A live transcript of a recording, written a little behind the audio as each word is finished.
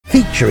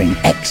featuring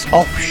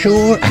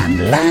ex-offshore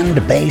and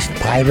land-based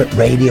pirate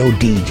radio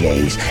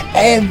DJs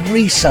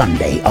every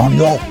Sunday on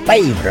your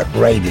favourite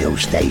radio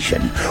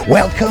station.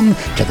 Welcome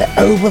to the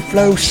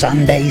Overflow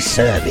Sunday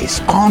service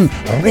on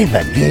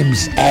River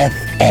Gibbs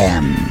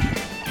FM.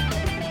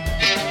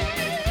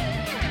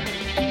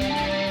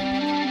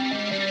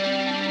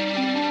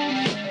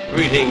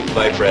 Greetings,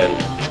 my friend.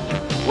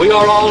 We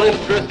are all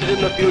interested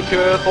in the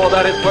future, for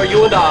that is where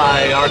you and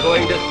I are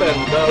going to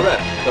spend the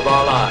rest of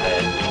our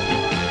lives.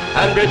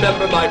 And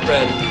remember, my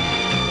friend,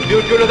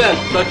 future events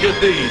such as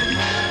these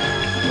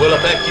will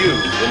affect you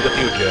in the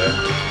future.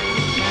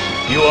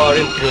 You are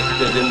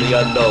interested in the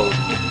unknown,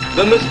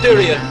 the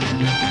mysterious,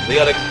 the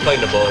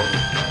unexplainable.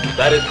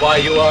 That is why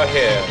you are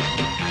here.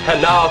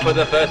 And now, for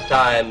the first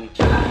time,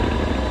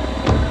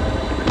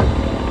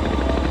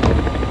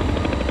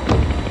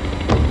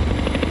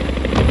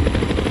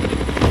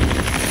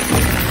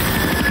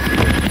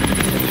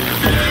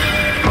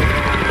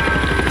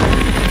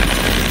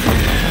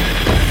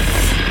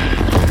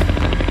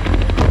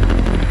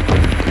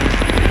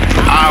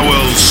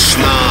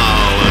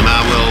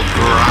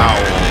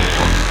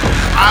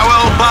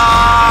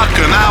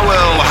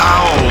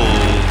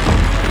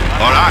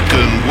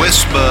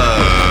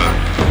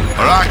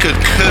 or I could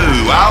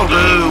coo. I'll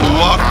do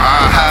what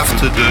I have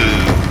to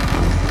do.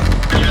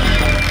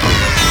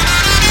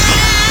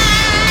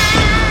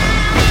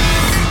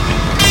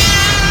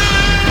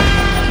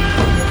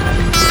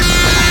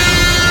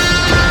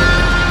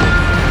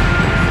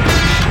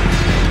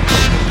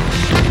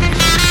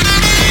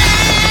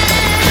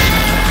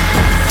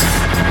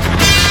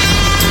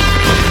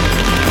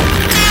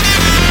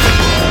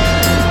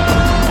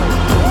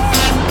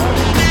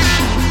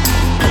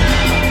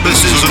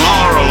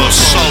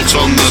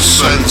 Assault on the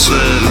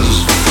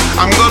senses.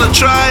 I'm gonna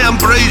try and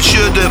breach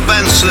your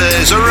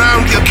defenses.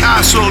 Around your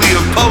castle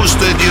you've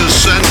posted your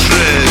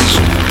sentries,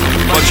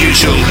 but you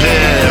shall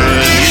hear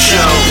and you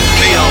shall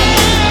feel.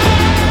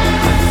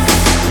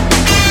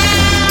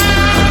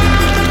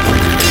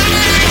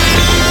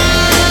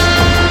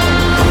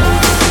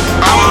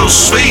 I will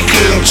speak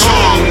in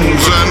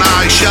tongues and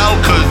I shall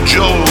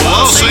cajole.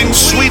 I'll sing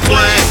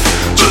sweetly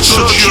to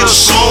touch your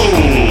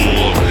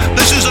soul.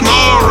 This is an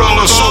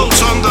oral assault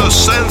on the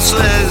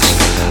senses,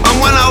 and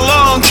when I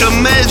launch a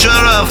major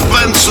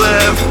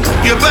offensive,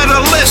 you better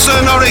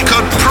listen or it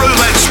could prove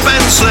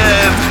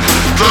expensive.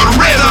 The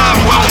rhythm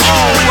will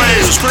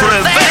always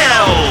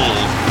prevail.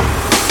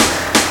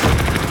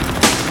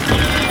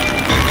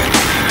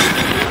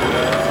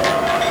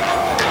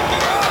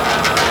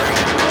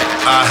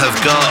 I have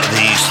got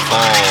these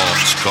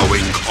thoughts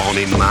going on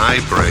in my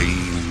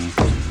brain.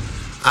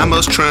 I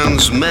must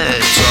transmit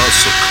or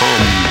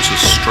succumb to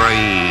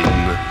strain.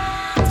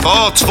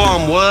 Thoughts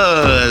form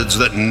words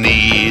that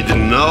need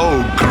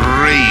no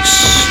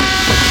grease.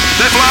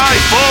 They fly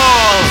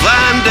forth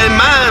and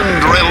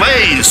demand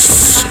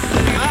release.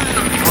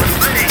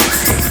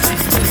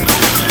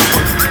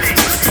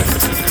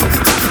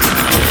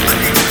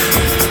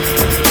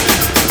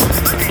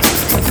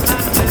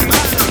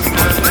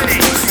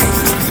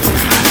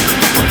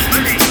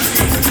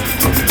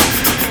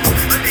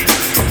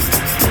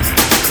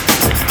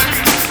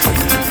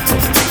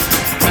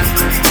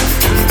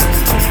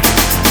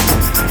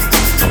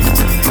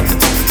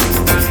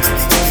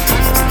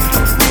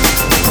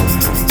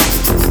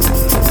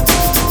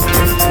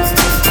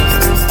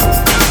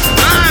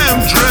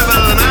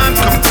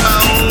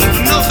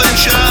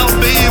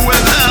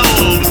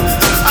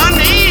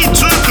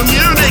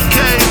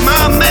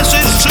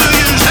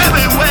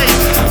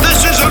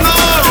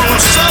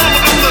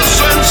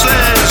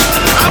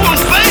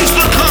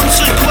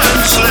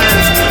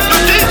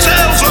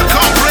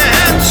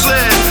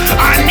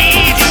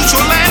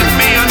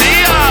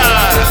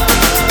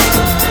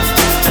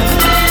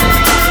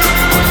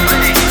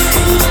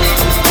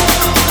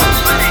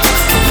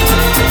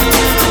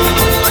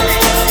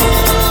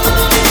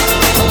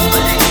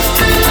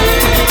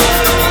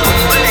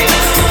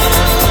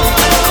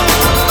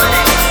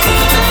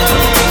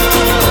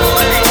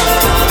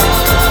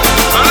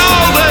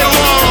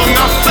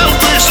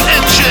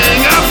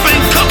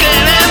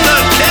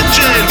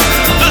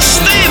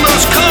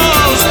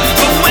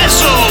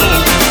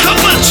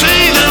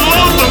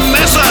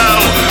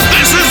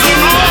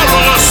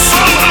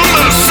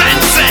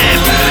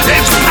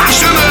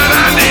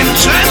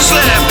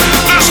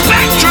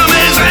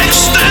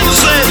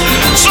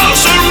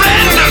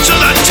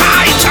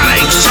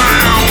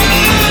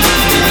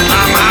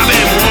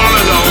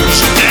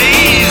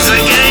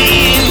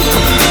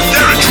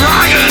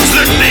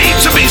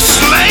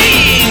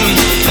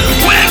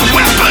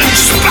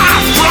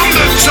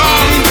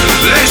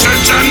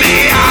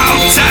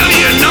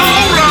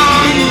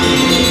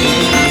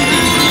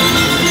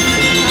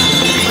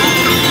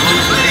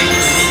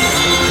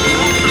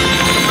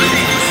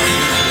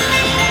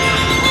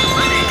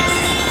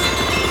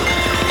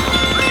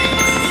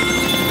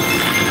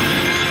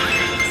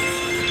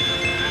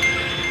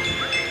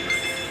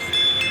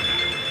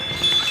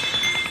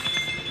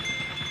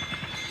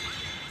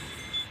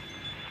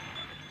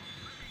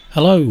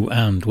 Hello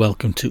and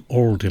welcome to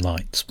Aural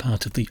Delights,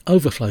 part of the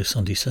Overflow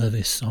Sunday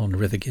service on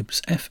River Gibbs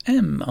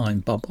FM. I'm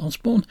Bob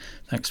Osborne.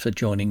 Thanks for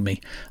joining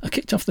me. I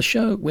kicked off the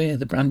show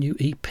with a brand new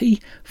EP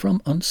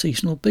from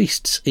Unseasonal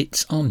Beasts.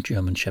 It's on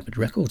German Shepherd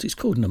Records. It's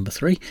called Number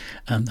 3,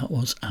 and that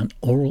was an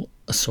aural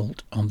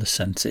assault on the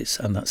senses,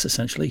 and that's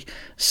essentially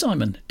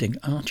Simon Ding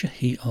Archer,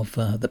 he of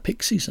the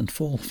Pixies and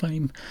Fall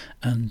fame,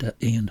 and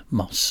Ian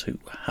Moss, who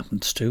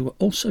happens to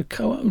also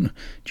co-own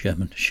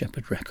German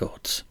Shepherd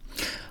Records.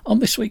 On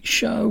this week's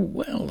show,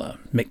 well, a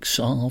mix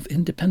of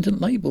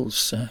independent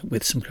labels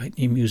with some great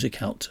new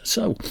music out.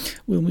 So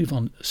we'll move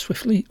on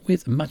swiftly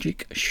with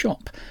Magic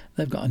Shop.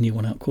 They've got a new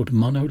one out called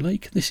Mono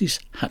Lake. This is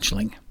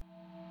Hatchling.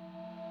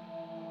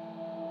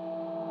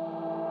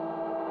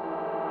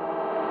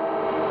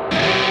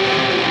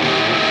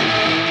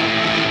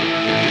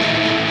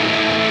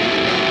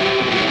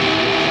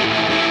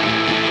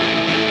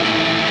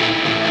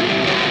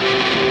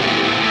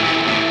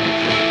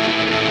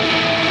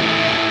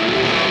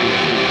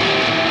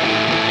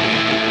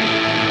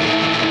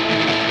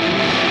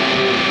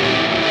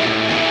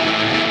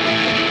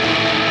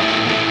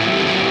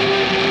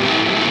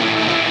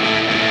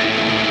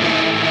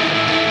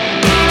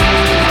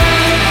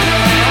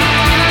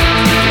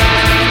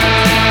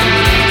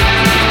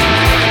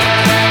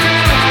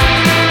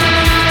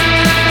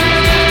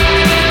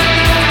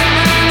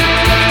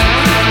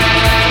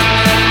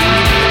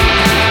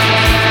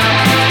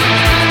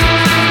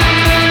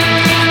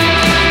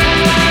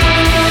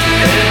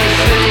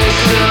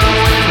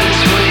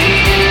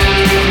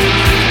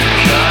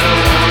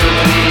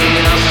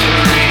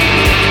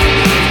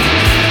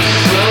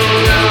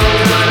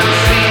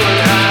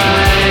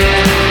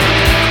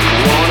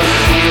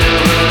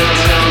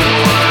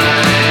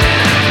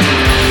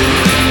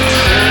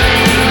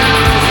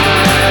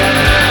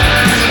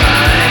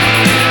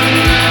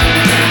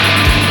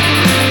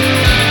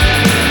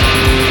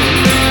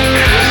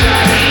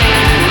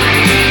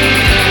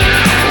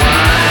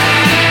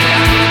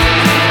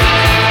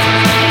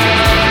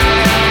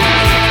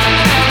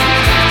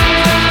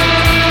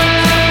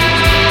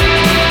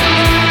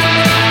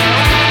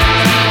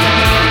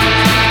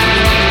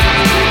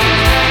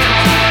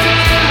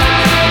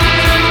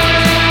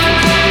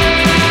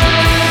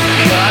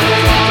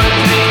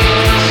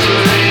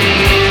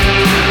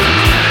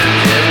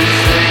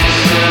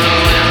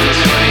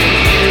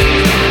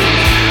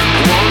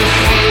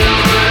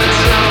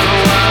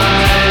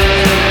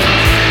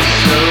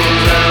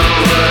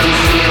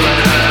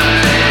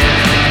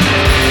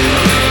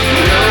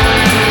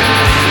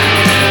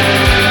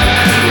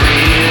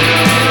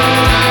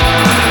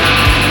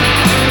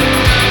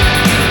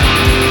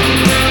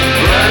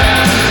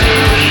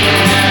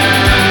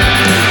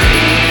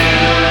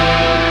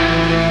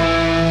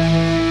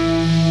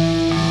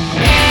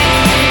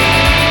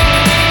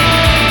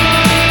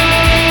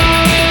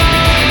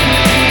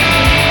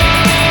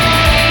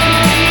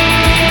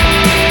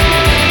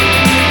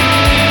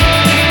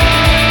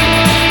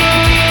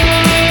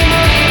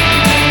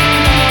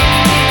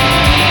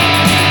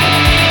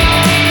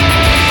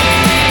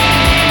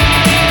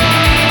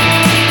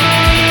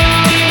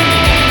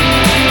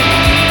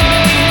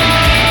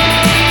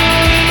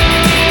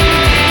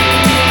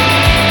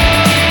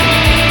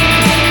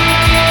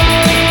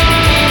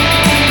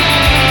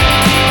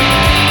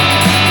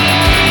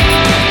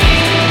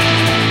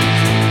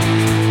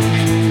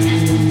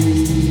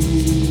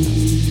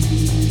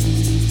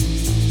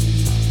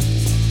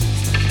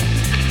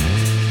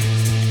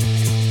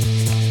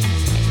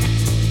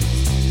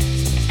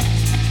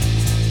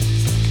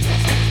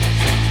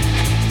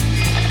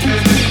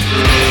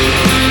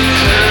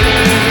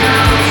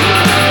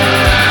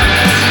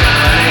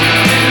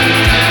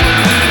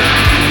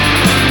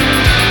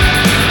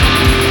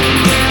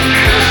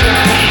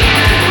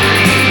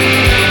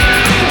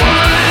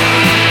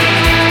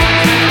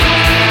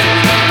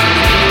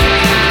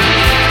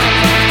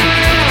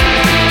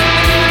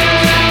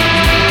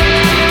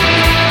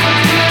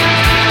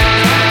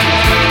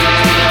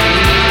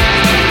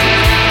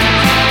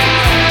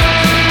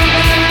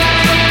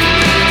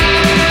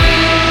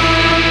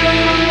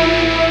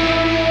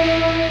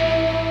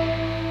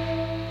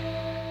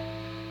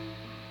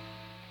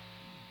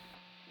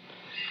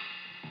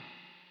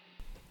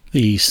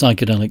 The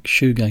psychedelic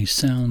shoegaze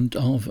sound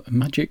of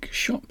Magic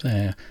Shop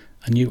there.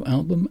 A new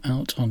album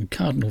out on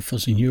Cardinal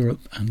Fuzz in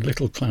Europe and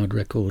Little Cloud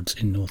Records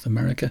in North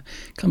America.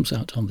 Comes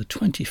out on the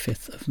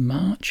 25th of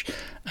March.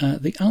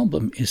 The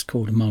album is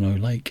called Mono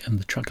Lake and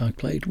the track I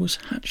played was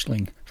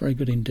Hatchling. Very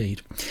good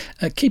indeed.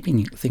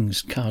 Keeping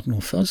things Cardinal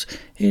Fuzz,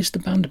 here's the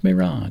band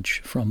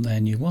Mirage from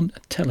their new one,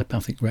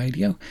 Telepathic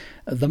Radio,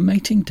 The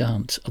Mating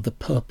Dance of the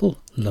Purple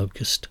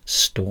Locust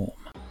Storm.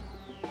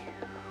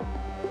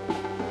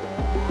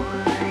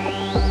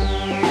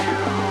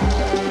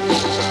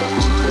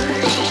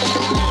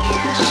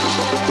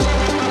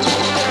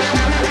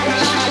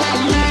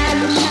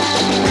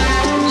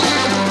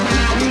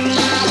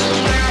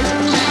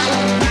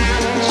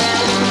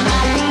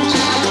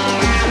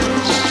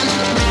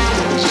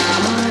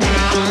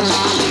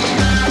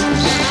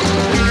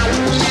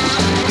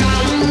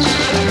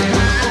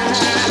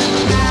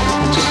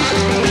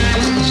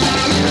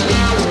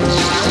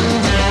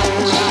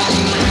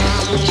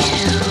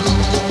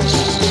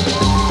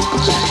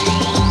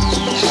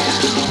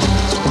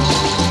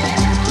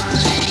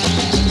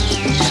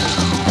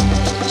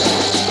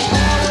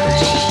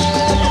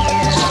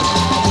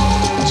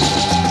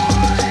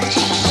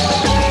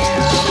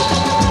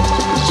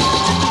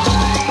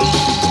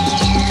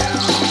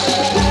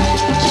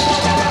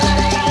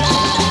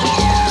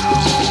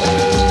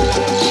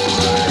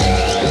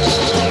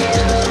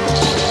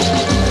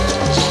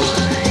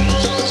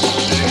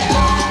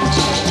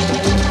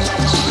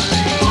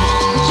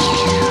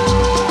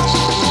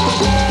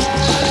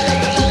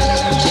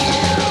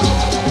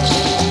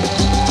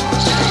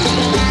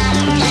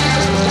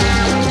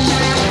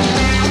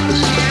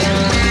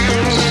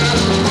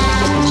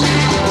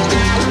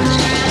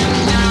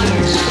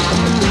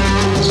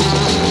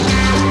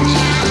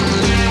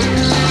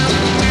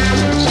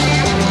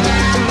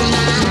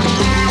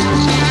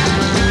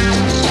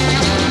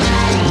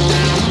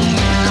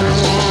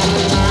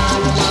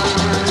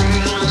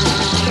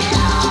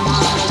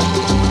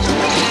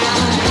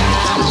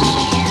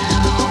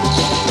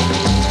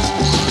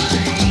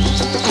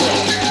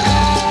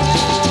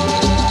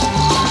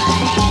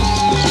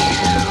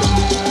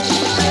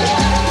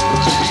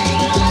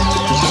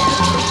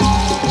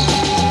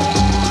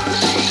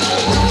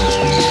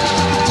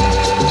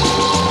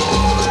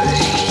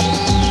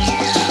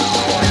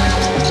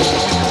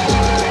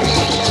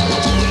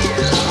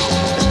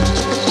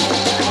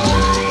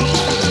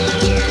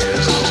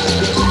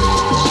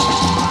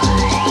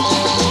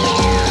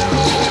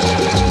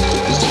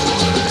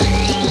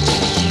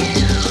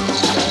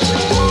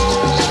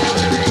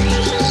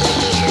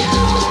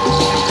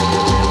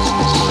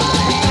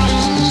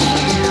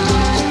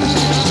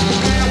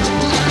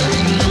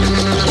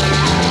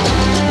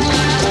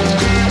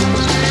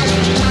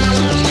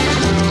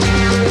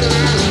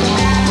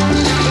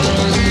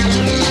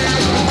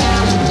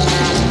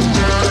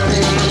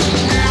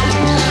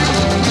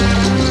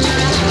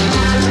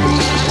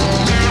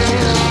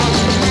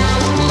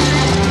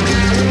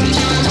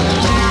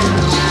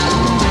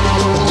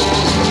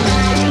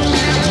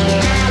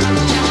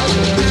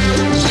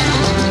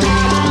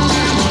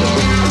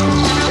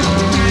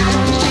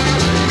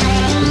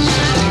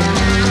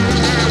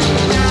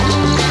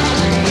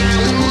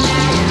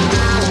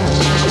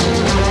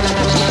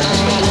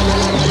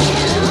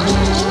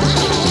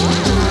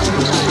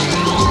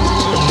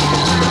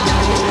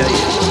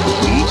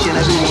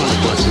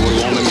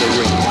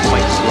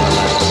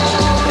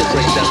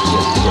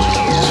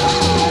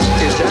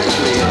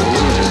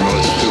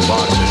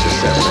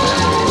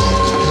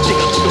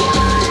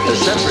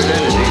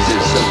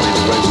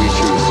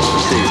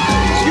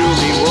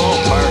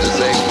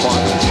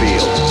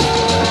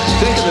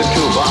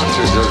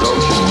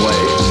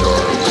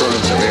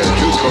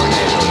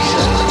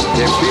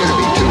 They appear to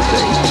be two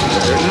things,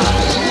 but they're not.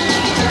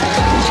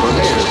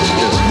 Tornadoes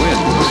are just wind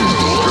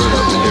stirred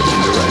up in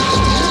different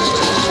directions.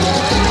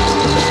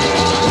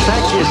 The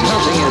fact is,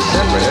 nothing is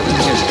separate.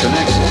 Everything is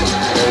connected.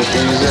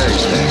 Everything is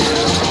everything.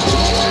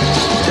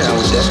 Tell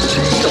that.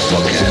 Get the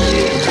fuck out of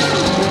here.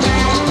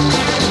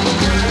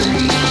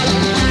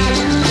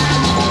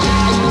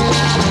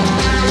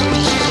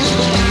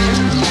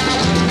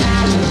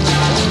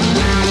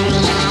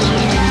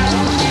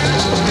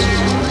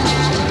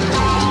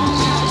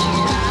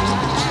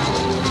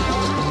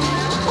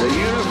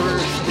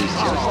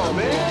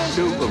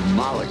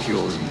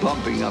 Molecules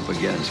bumping up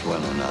against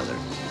one another.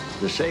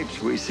 The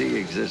shapes we see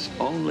exist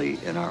only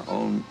in our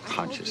own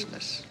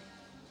consciousness.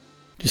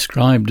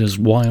 Described as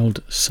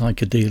wild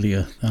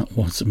psychedelia, that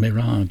was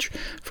Mirage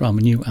from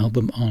a new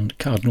album on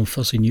Cardinal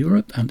Fuzz in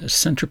Europe and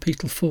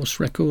Centripetal Force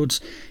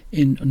Records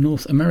in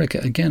North America,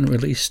 again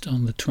released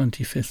on the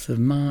 25th of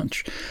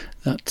March.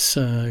 That's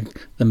The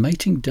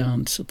Mating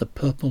Dance of the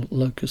Purple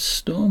Locust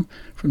Storm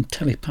from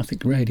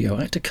Telepathic Radio.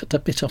 I had to cut a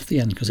bit off the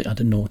end because it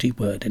had a naughty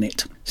word in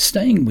it.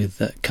 Staying with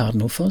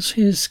Cardinal Fuzz,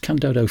 here's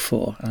Candodo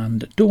 4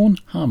 and Dawn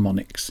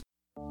Harmonics.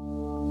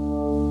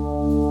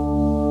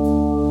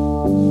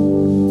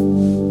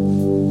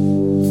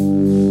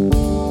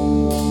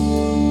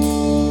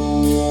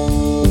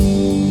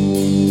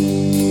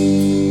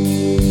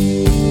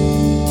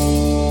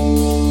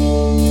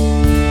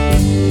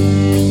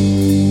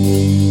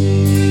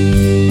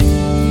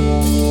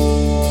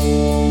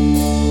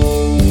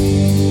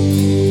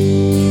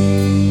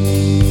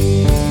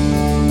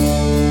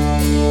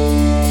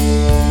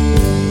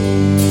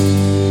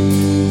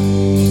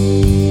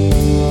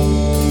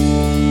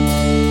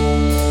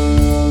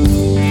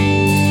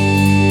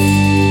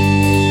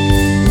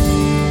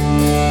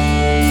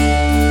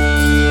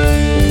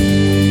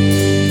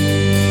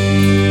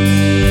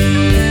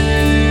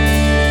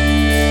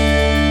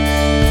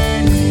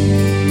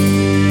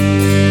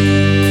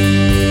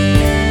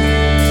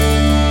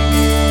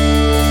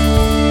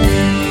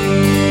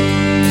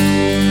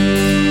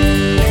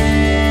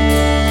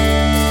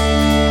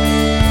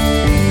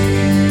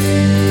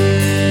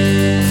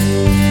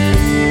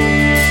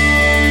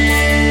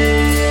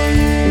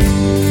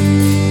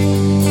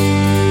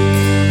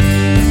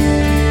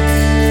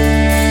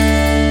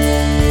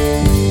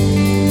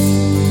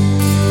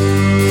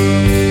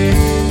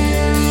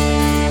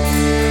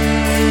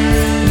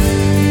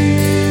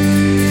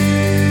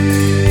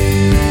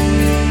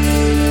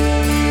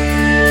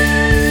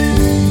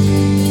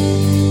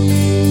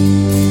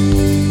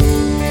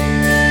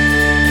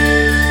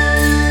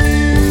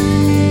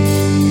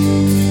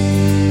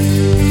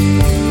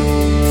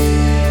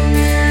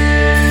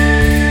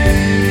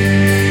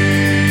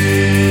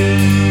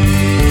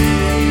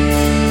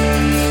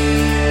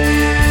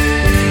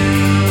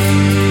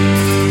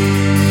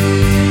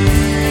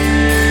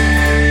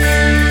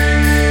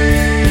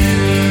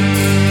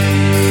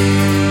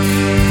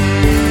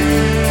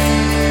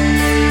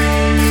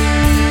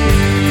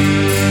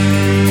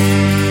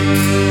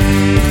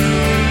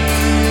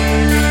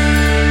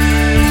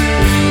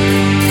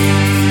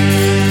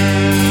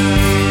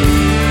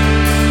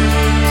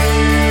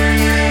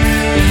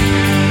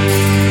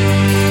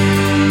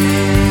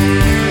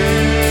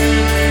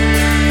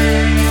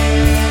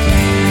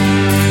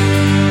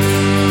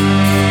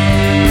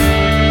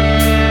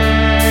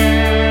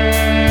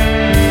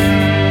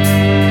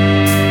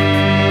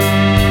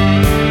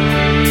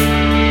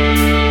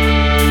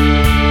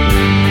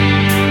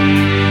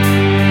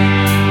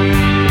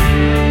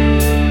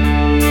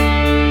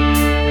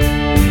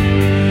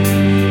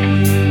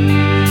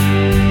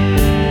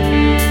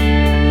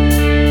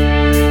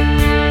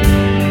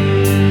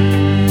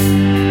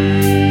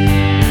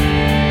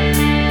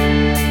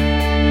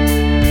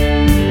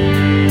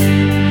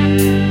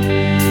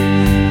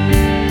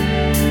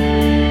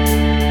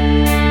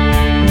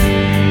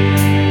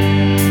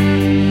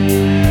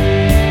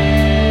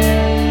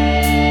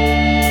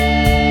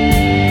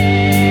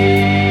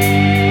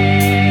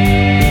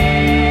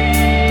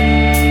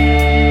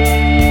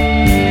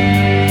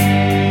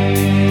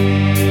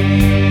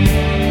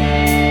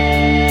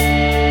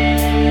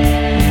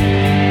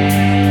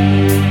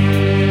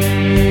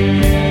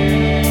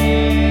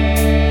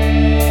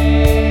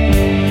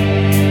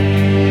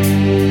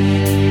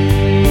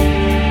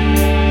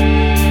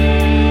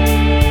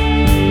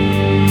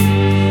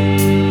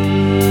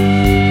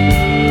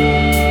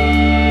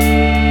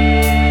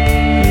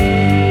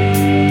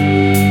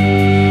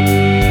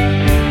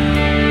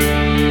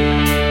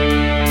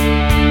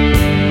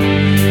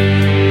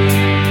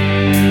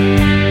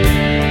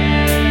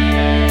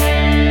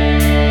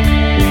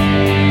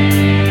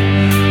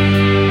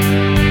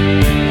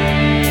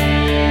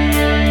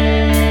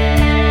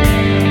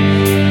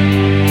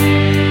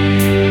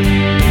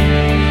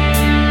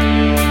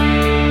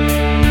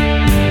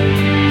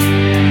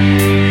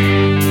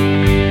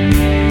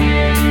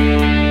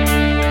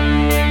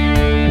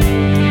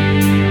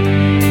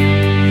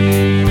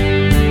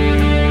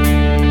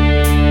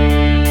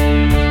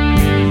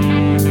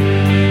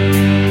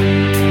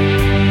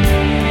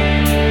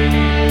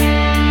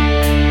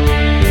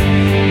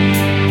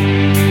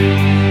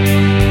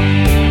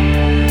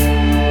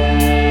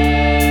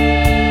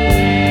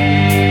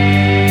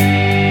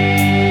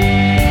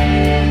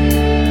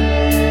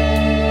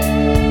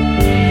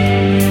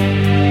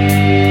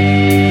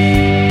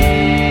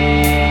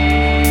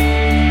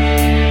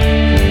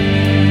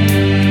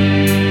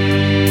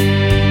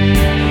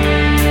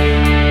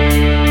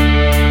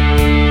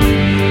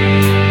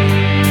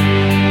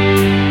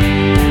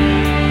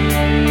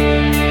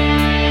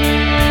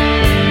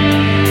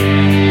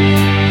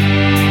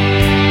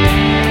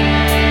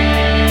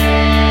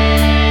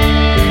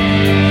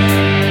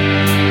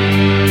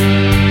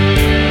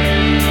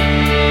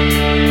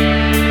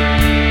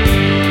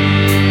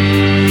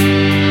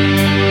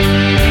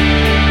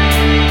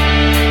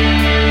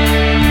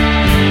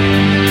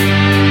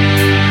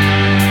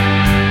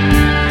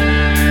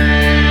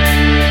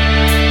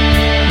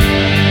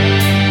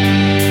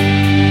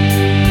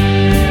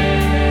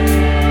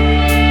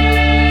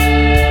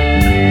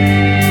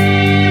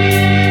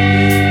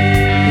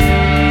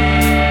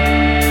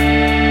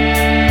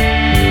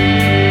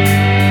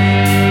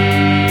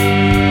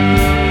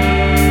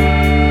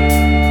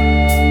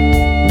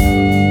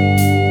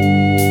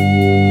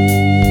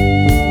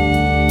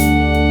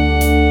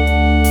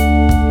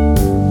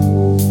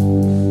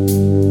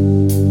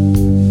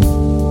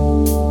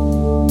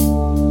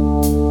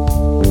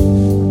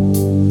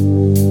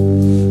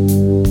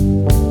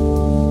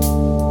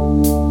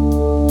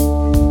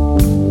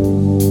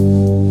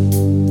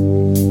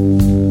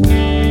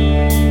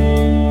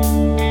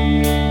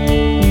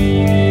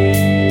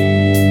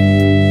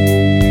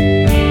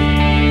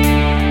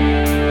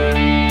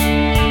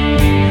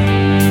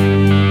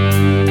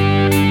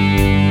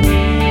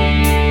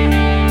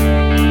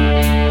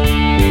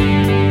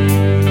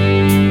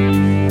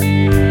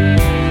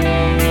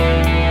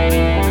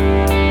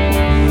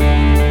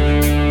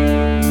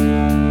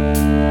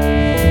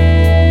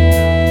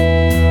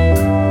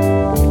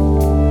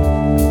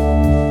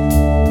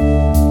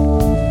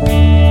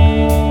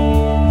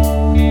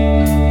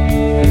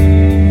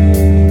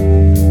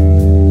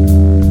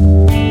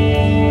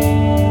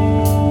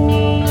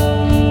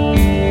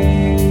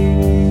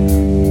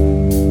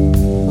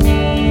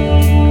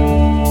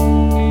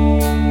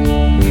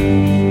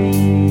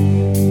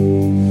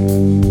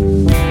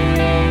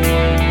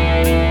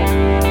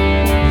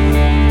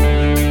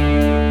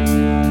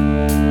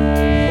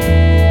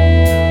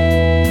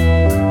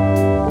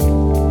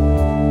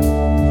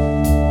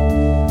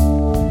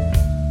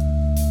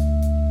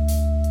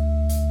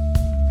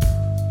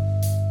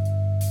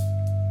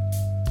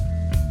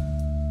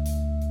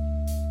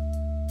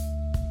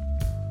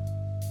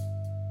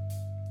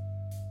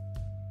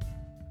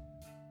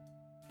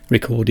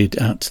 recorded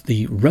at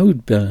the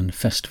Roadburn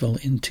Festival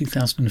in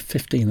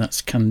 2015.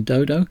 That's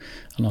Candodo,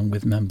 along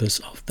with members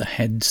of the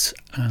Heads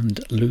and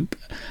Loop,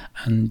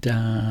 and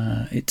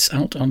it's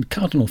out on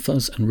Cardinal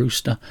Fuzz and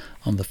Rooster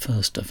on the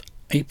 1st of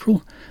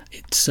April.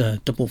 It's a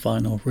double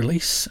vinyl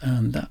release,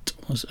 and that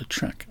was a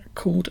track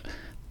called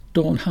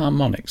Dawn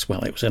Harmonics.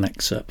 Well, it was an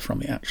excerpt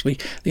from it actually.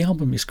 The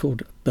album is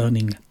called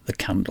Burning the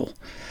Candle.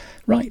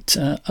 Right,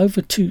 over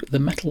to the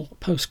Metal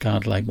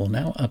Postcard label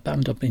now, a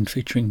band I've been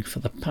featuring for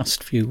the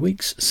past few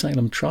weeks,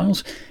 Salem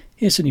Trials.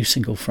 Here's a new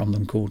single from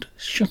them called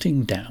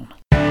Shutting Down.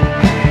 I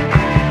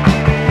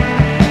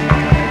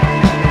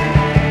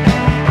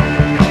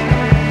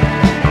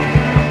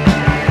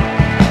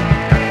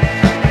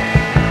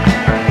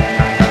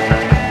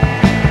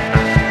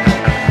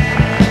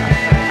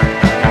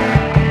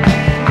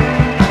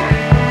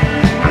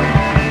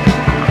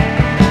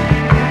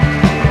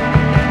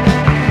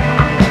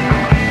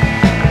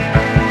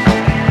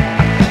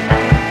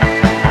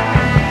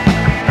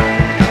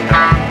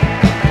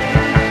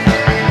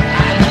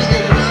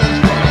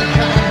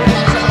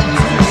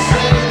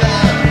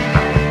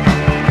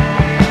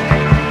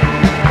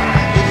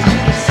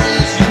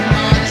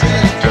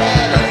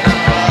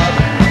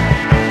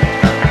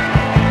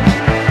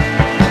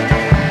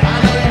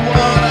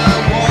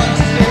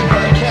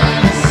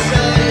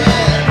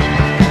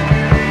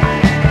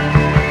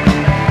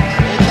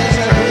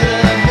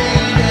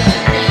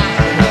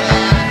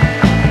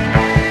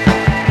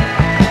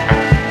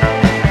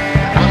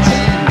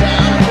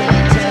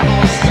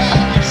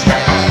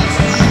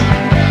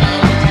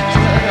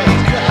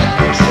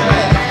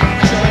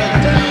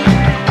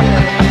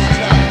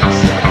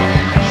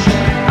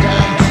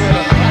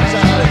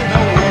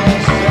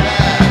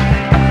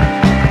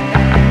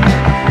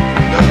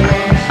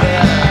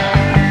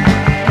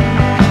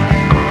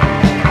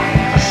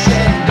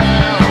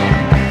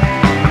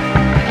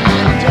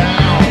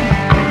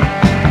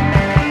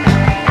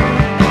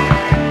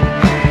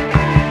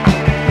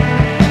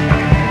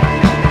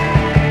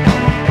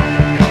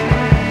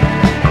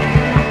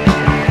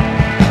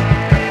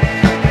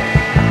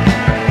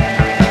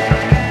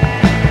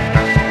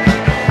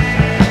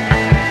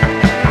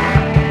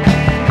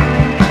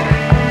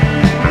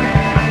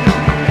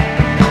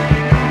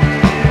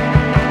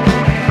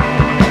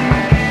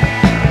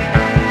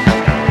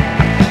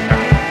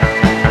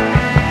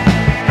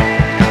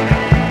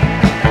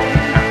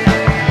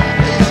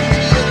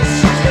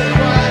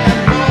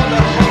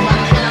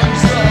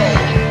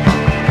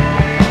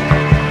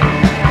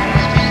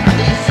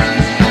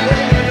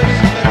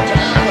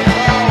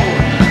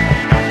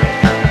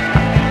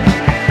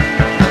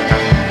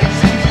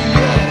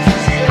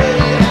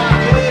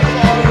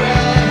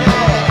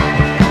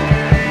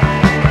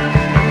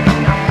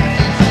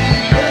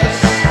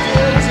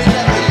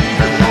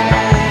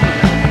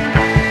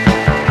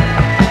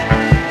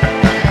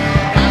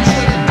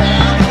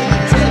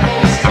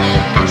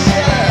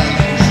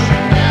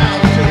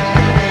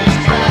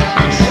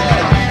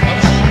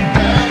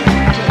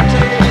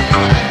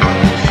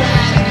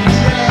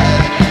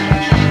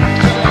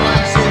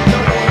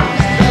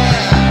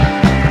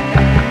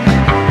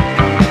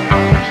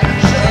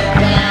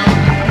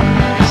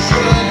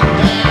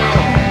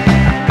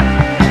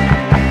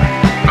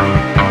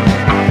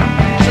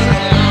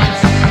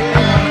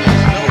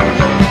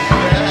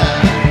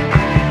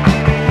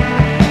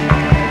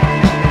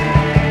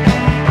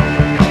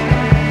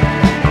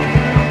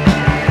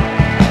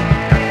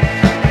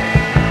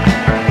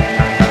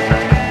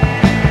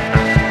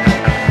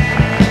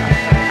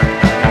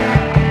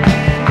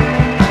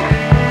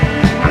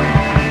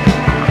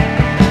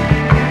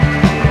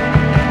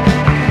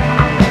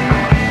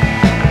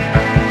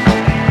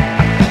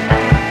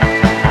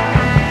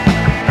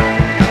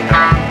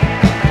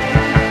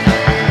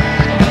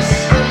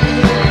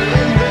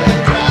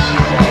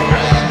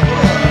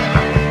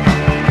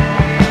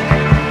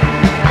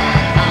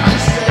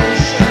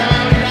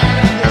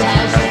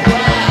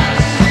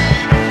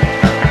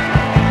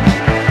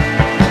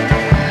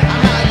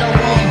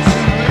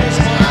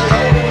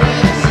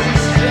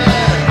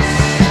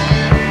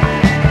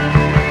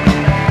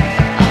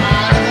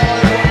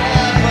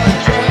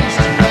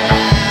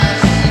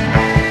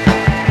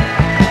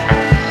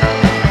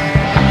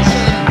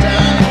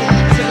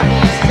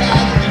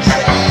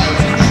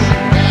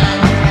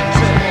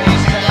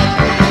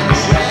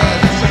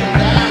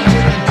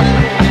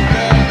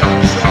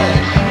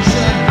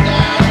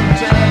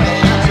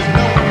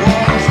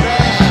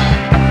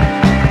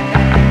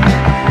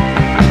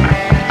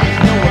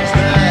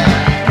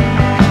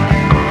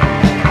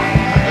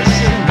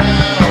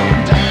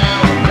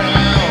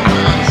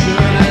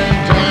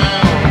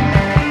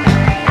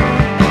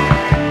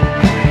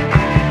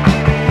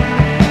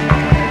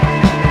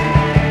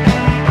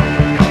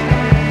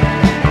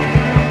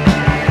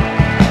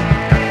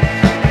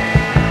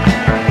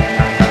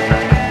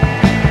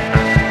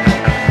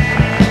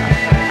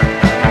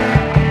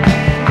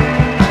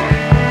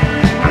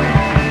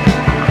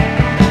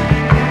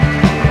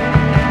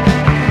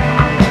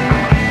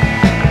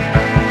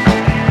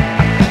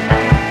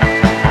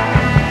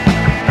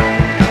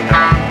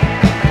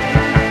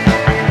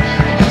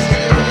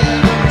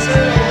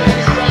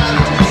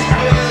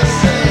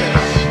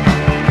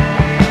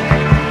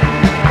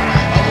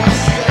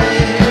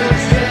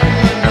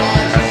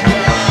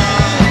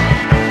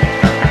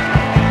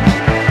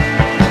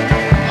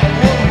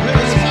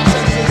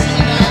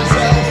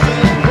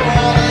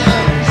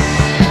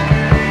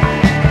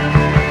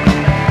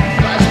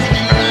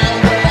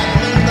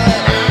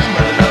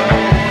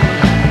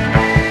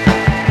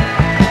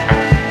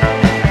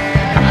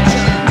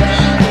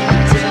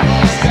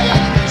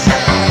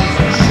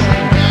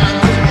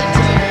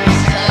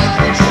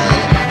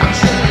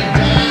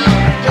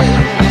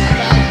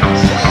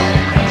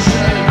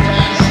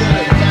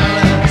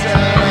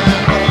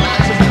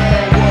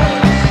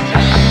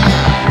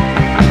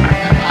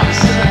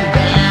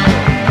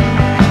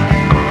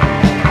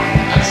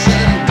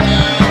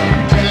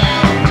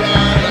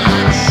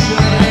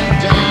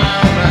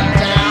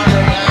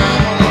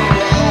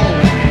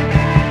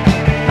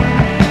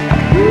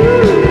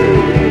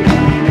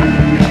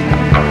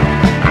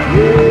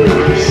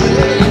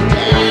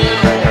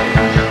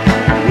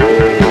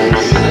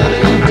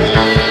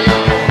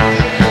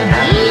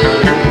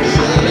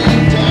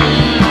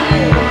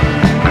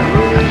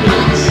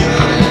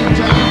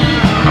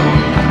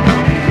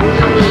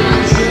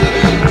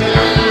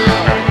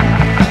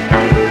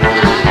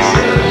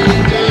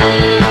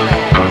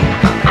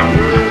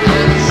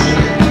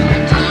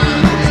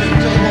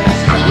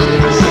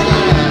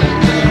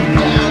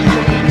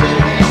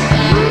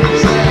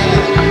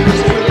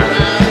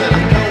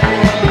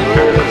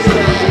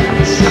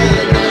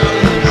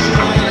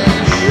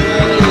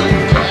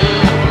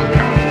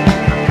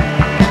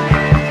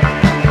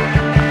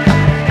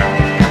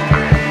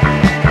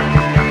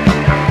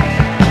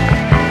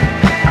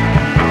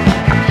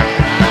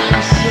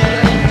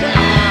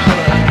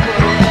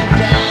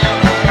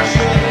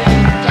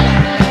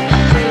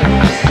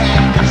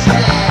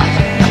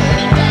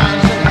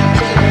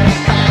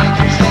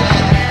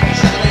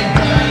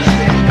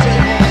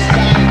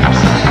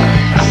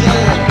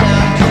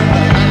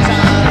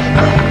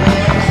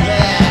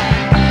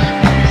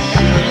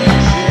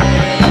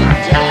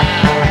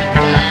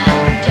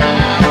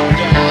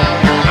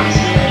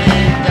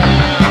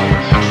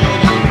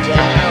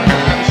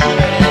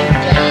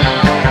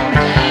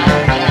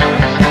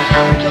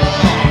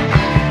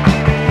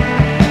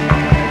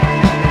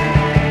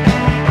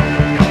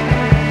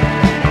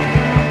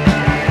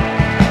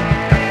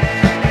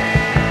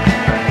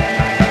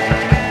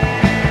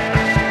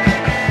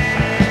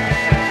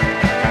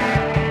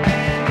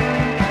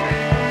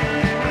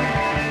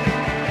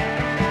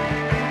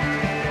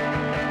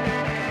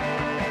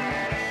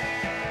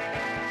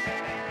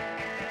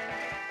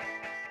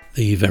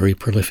The very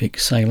prolific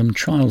Salem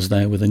Trials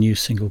there with a new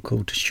single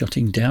called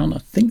Shutting Down. I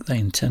think they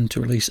intend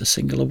to release a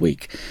single a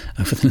week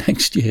over the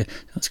next year.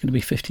 That's going to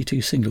be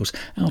 52 singles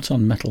out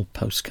on Metal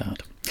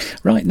Postcard.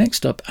 Right,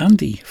 next up,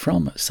 Andy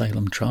from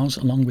Salem Trials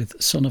along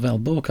with Son of El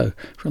Borco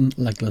from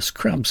Legless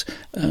Crabs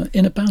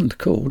in a band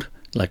called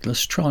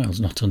Legless Trials,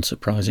 not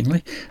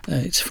unsurprisingly.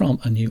 It's from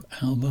a new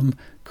album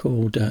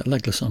called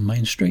Legless on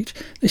Main Street.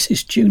 This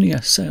is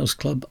Junior Sales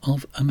Club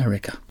of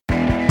America.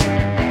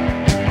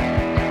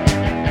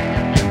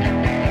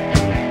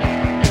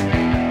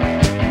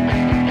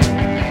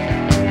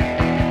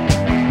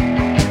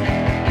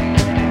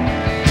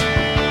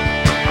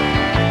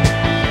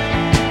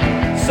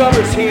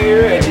 Summer's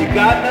here and you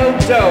got no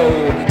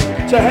dough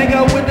to hang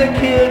out with the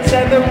kids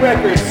at the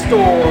record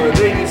store.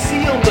 Then you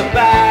see on the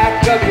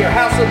back of your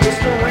house a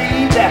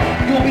mystery that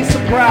you'll be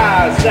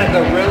surprised at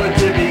the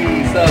relative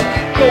ease of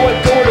going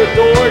door to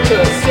door to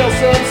sell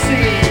some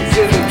seeds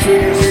in the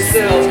Junior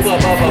Sales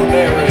Club of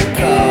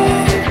America.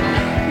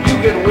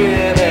 You can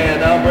win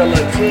an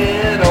umbrella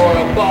tin or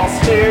a Boss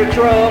snare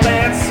drum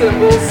and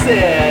cymbal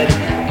set.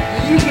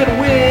 You can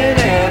win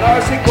an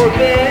RC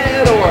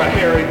Corvette or a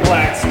Harry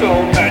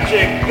Blackstone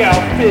magic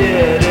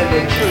outfit in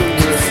the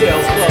Junior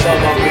Sales Club of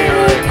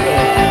America.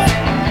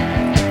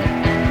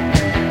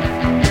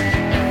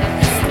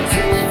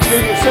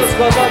 Junior Sales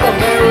Club of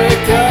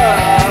America.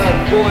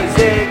 Boys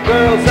and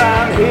girls,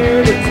 I'm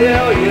here to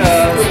tell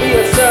ya, to be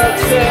a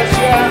success,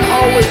 you're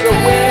always a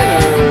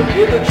winner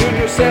in the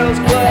Junior Sales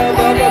Club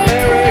of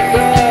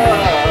America.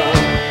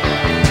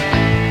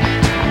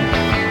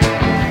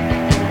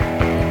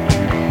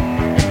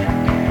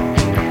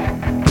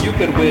 You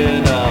could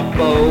win a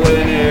bow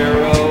and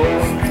arrow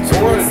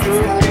or a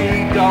droopy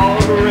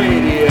dog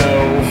radio.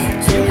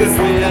 You could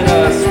win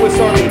a Swiss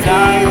Army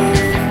knife.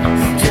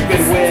 You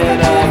could win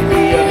a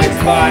BMX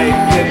bike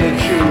in the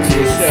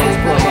Junior Sales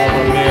Club of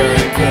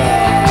America.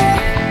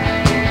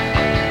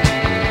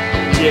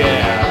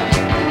 Yeah.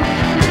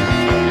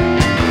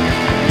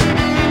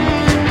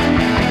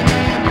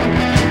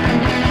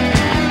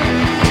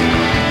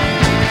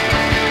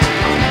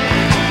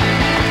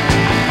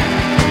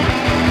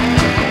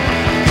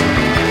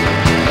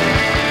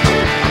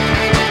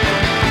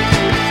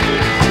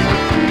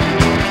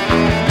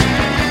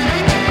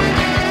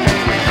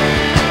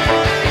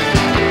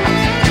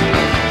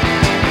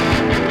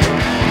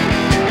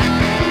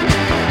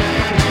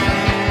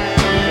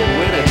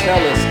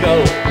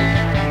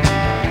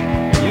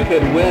 You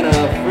could win a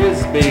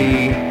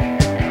Frisbee.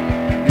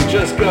 You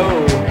just go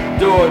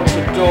door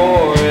to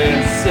door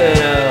and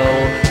sell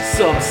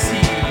some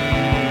seeds.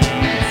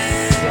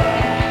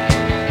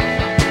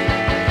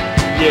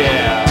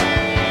 Yeah.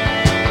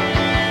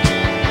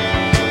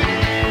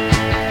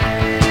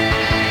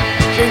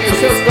 Junior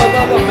Sales Club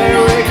of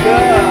America.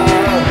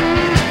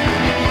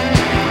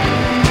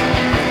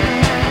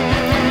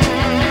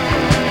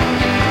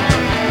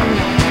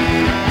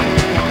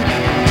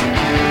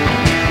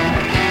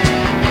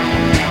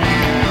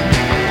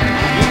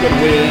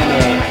 Win a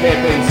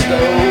camping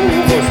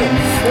stove or some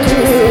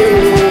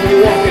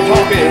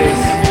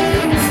walkie-talkies.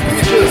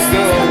 You just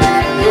go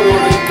door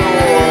to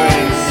door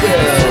and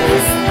sell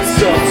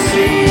some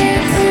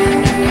seeds.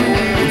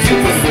 You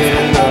can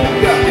win a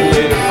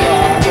calculator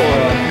clock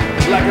or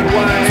a black and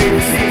white TV.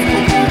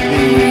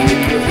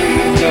 We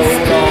know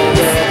all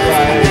the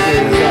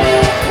prizes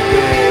are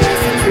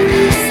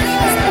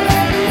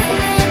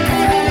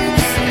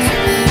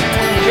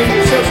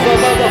Junior Sales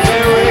Club of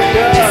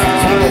America.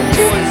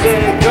 Boys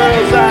and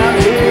girls, I'm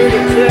here to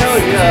tell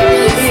ya,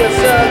 to be a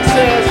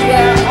success,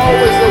 you're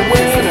always a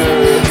winner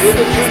in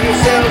the Junior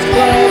Sales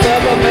Club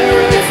of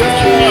America.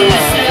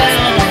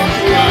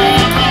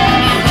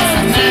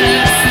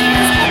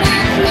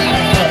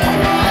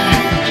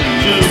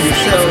 Junior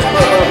Sales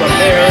Club of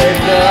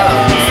America.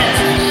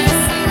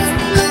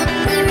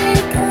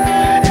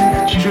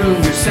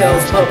 Junior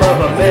Sales Club of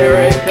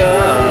America.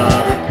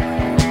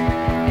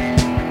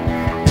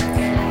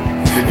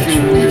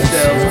 Junior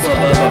Sales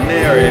Club of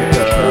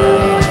America.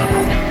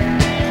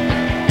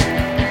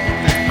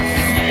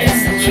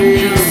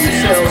 Junior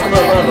Sales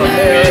Club of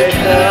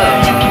America.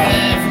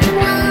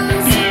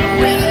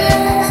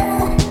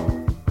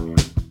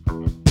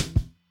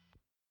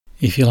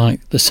 If you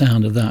like the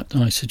sound of that,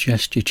 I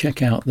suggest you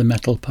check out the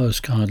Metal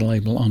Postcard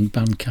label on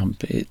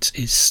Bandcamp. It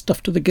is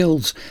stuffed to the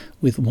gills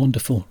with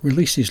wonderful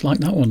releases like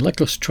that one,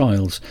 Legless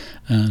Trials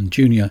and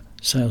Junior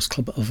Sales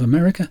Club of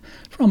America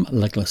from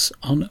Legless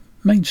on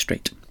Main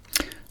Street.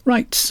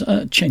 Right,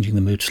 changing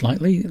the mood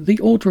slightly, The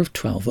Order of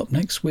 12 up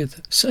next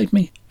with Save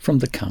Me from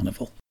the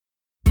Carnival.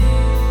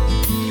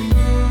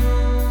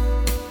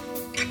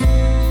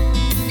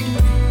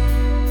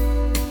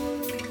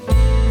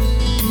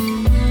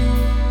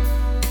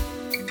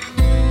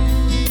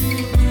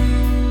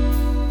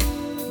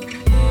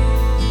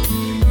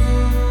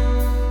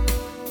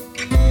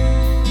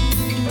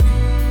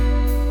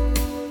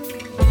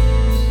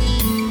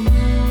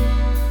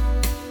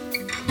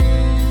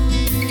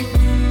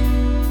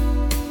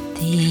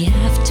 The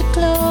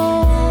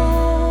afterglow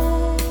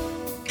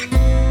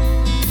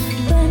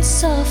burns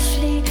so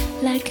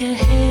like a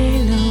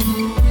halo.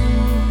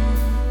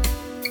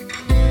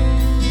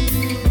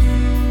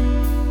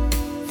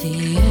 The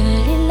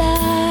early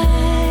light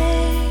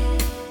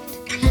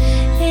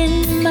in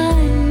my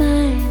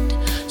mind,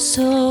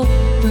 so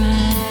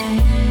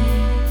bright,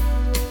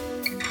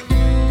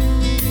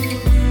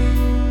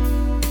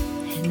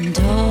 and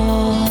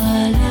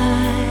all I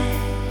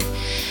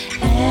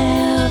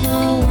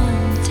ever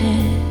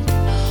wanted,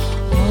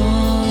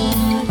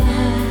 all I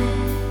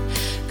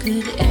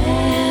could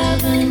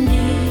ever need,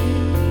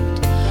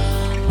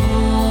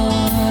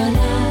 all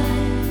I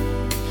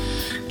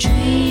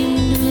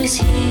dreamed was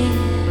here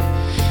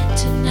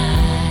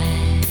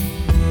tonight.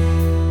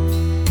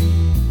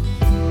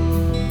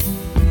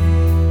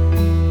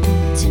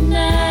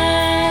 Tonight,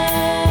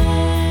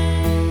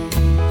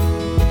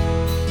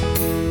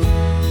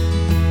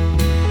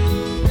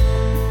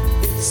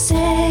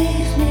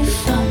 save me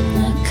from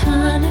the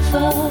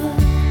carnival.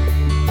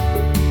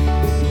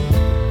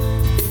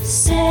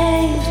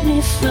 Save me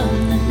from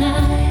the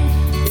night.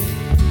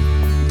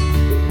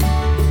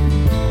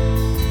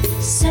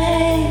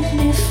 Save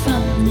me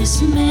from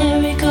this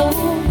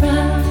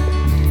merry-go-round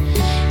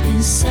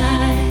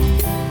inside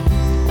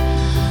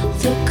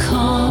the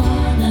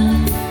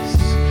corners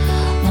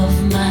of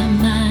my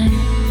mind.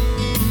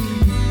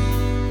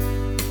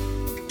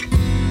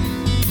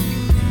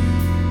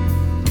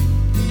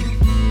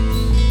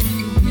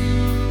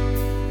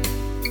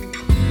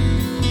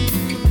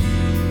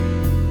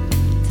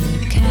 The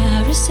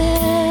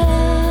carousel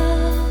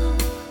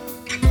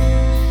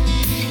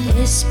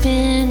is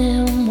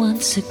spinning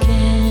once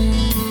again.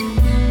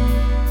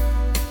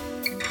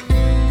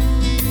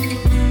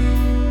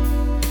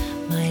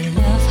 My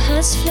love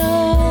has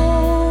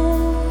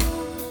flowed,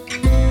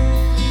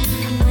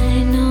 I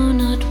know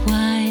not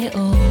why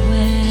or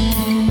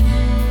where,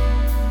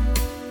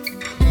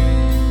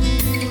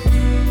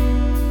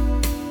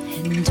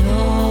 and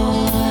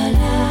all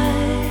I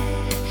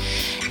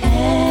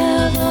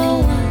ever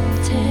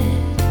wanted,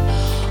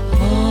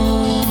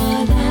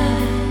 all I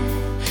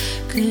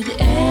could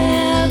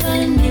ever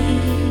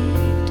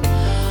need,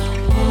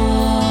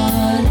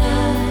 all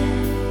I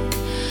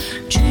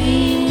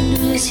dreamed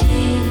was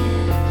here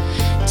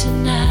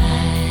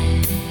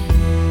tonight.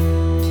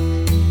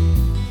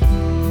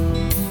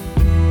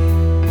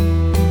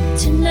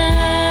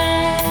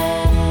 Tonight,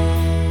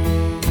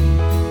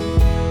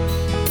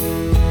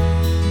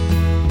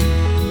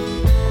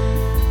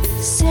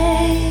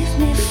 save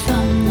me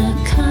from the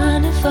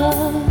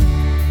carnival.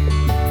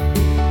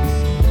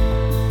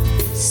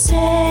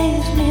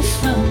 Save me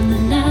from the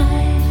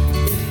night.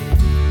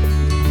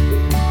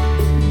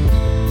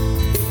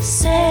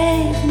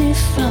 Save me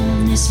from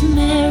this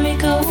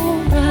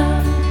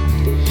merry-go-round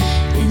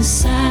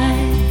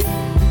inside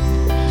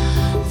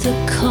the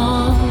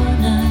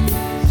corners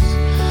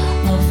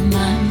of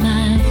my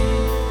mind.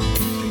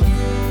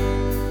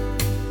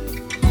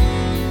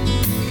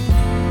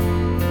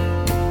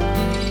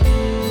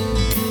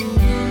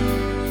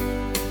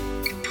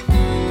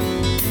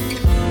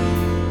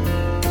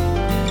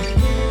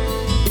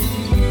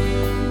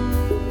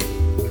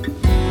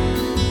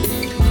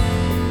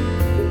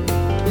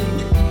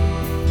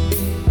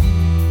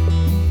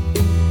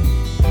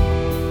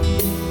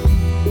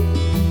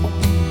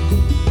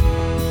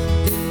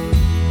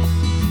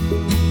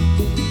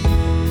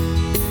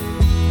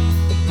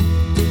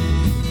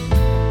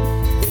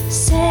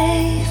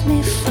 Save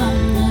me from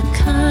the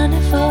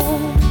carnival.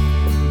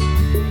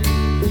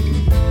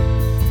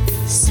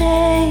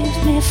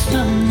 Save me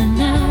from the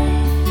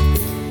night.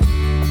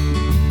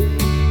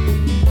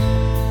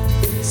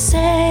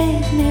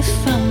 Save me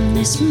from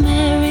this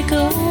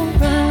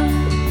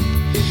merry-go-round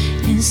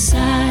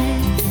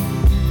inside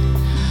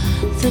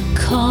the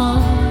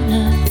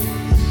corners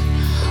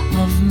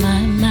of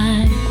my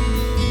mind.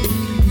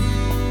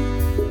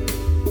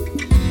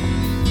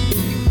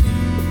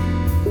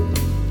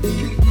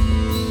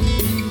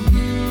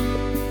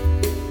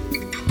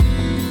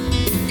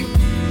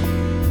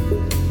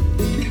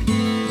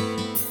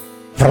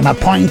 From a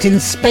point in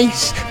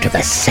space to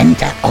the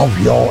center of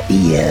your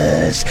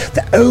ears,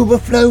 the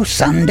Overflow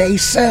Sunday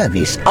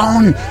service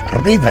on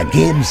River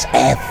Gibbs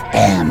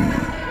FM.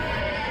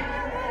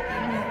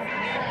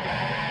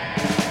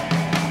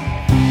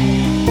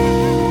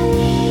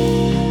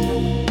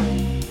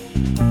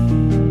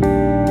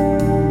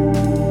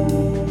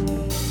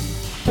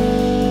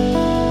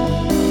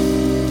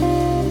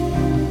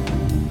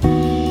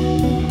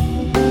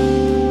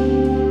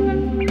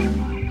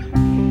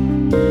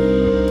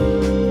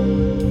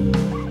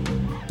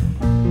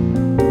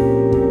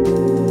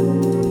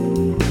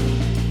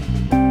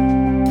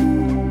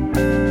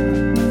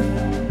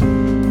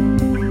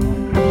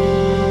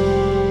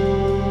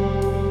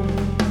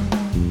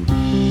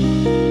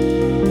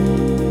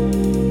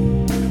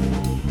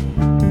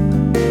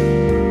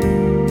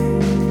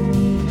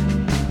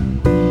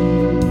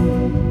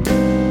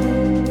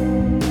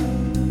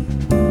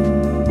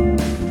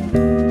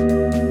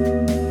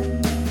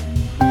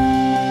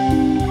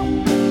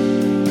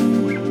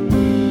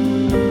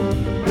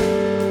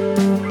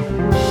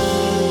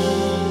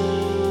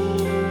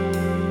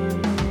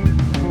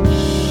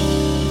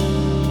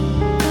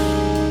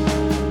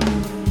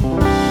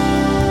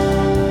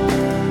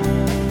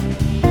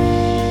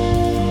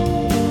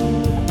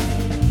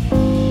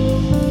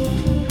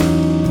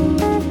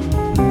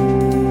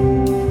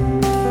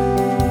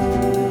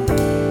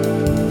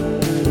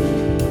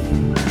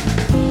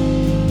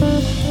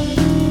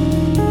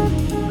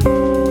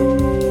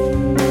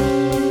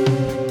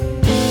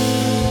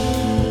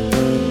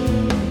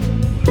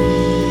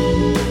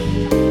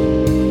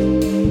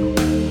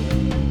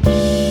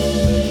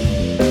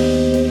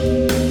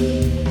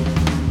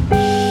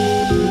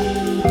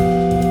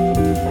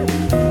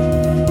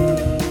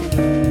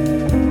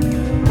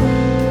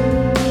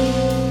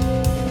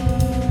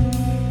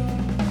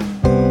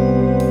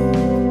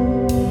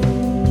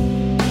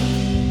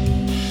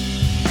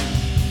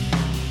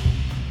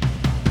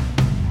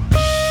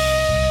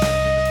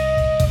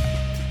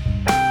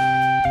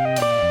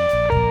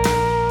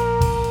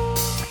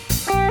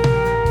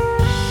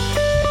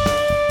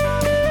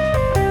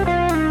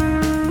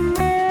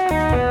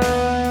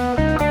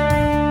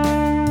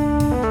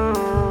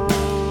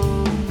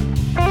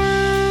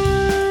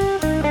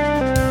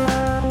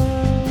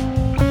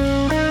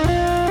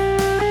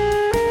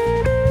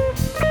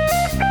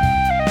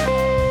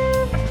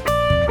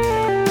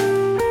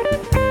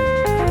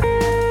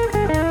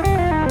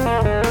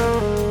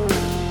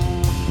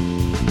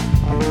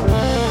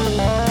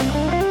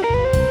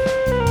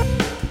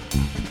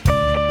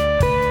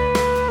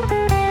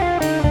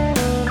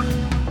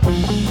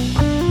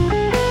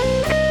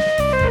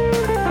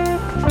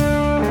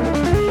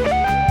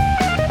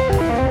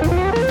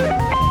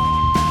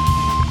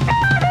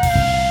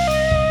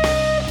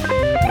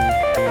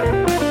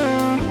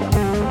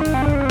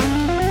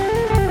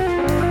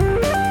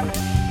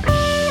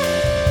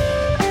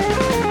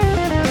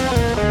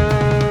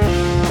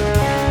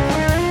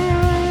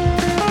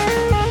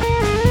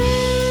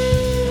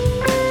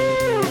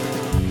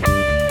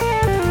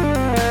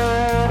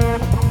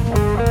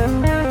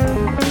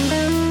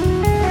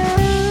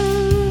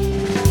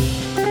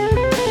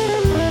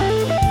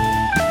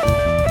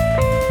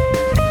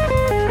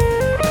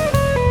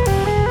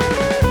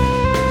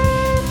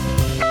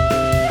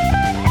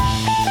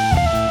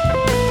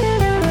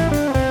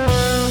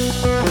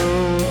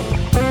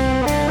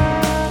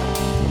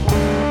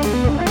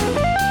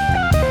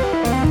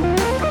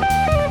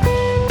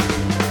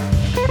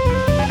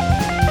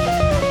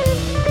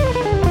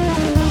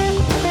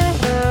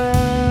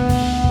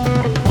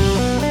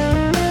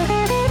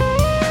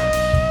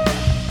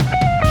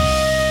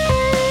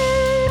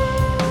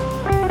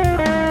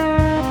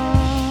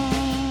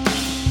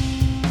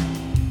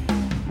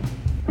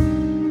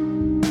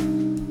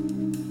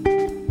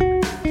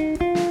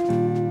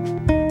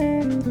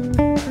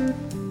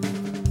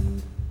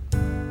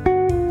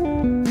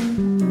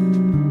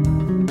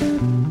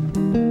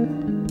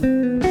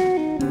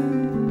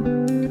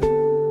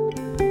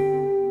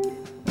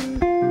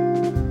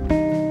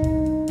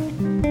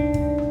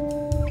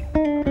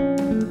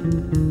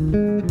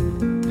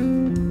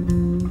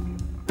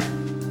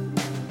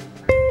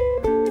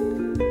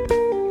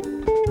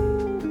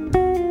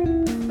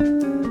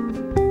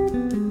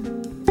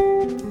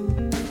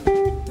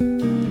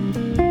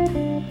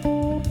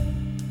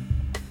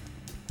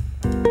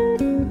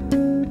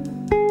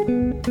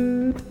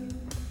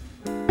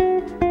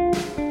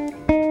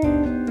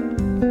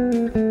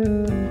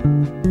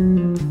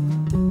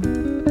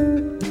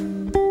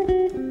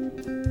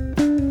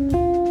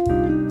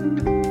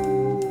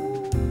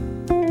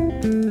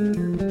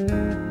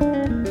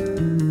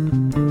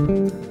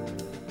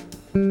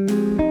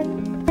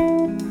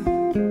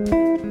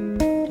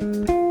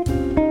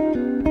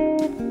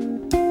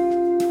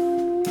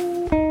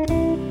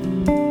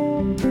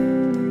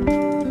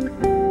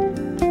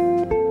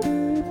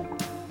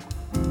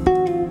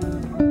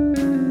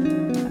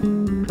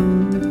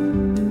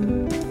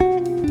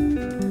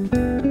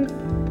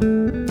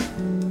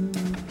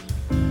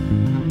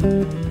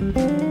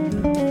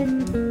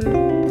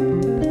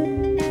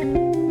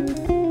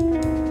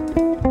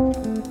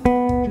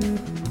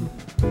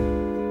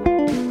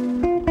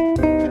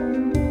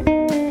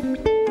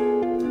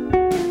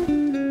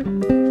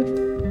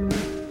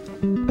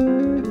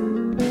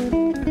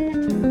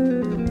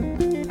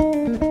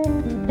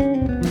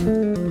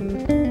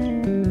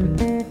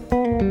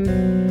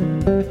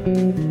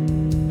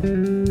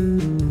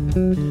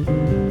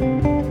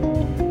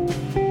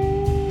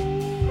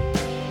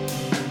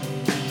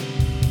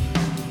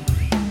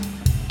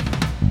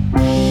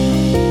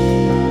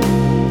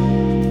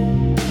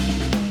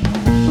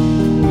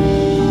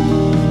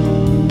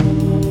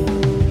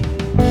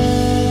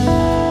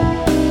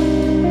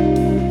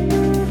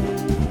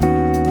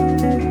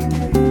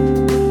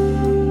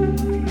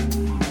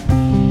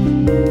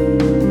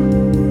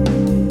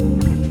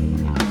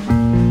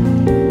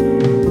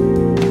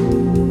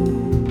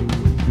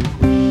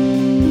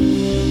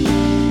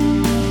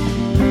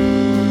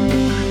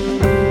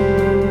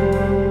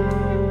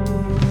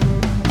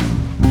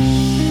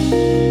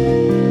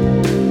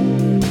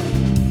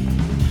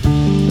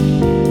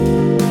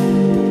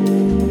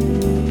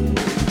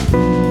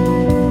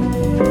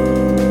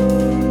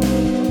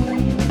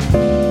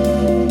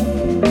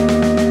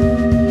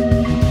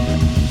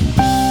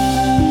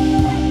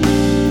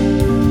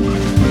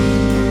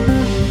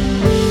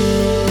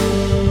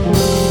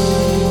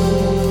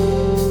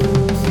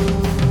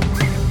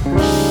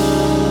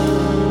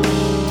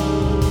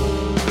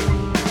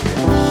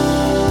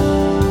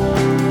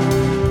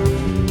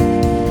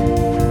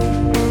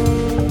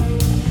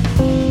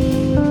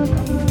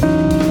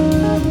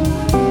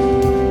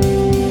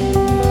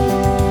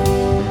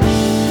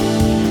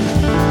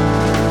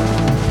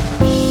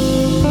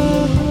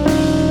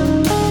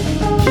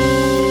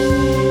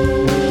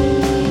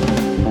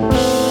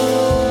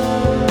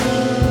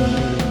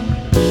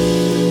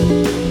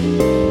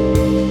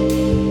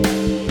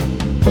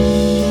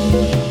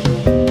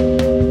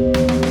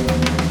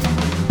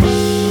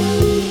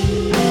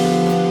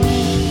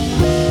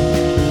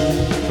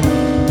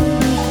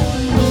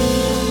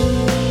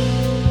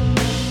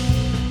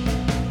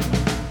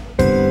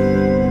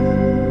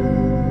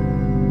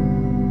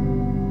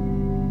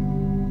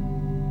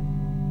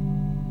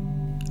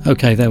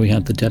 Okay, there we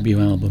had the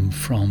debut album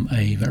from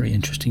a very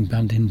interesting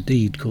band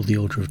indeed called The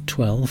Order of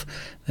 12.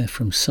 They're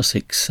from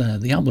Sussex.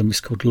 The album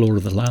is called Law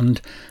of the Land,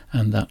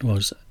 and that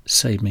was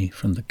Save Me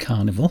from the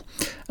Carnival.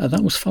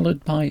 That was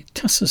followed by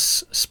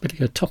Tassos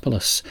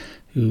Spiliotopoulos,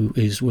 who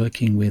is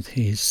working with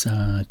his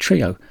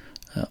trio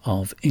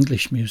of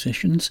English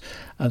musicians.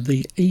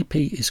 The EP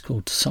is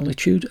called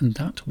Solitude, and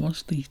that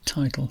was the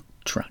title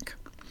track.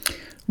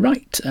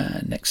 Right,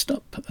 next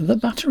up, The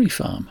Battery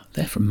Farm.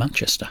 They're from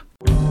Manchester.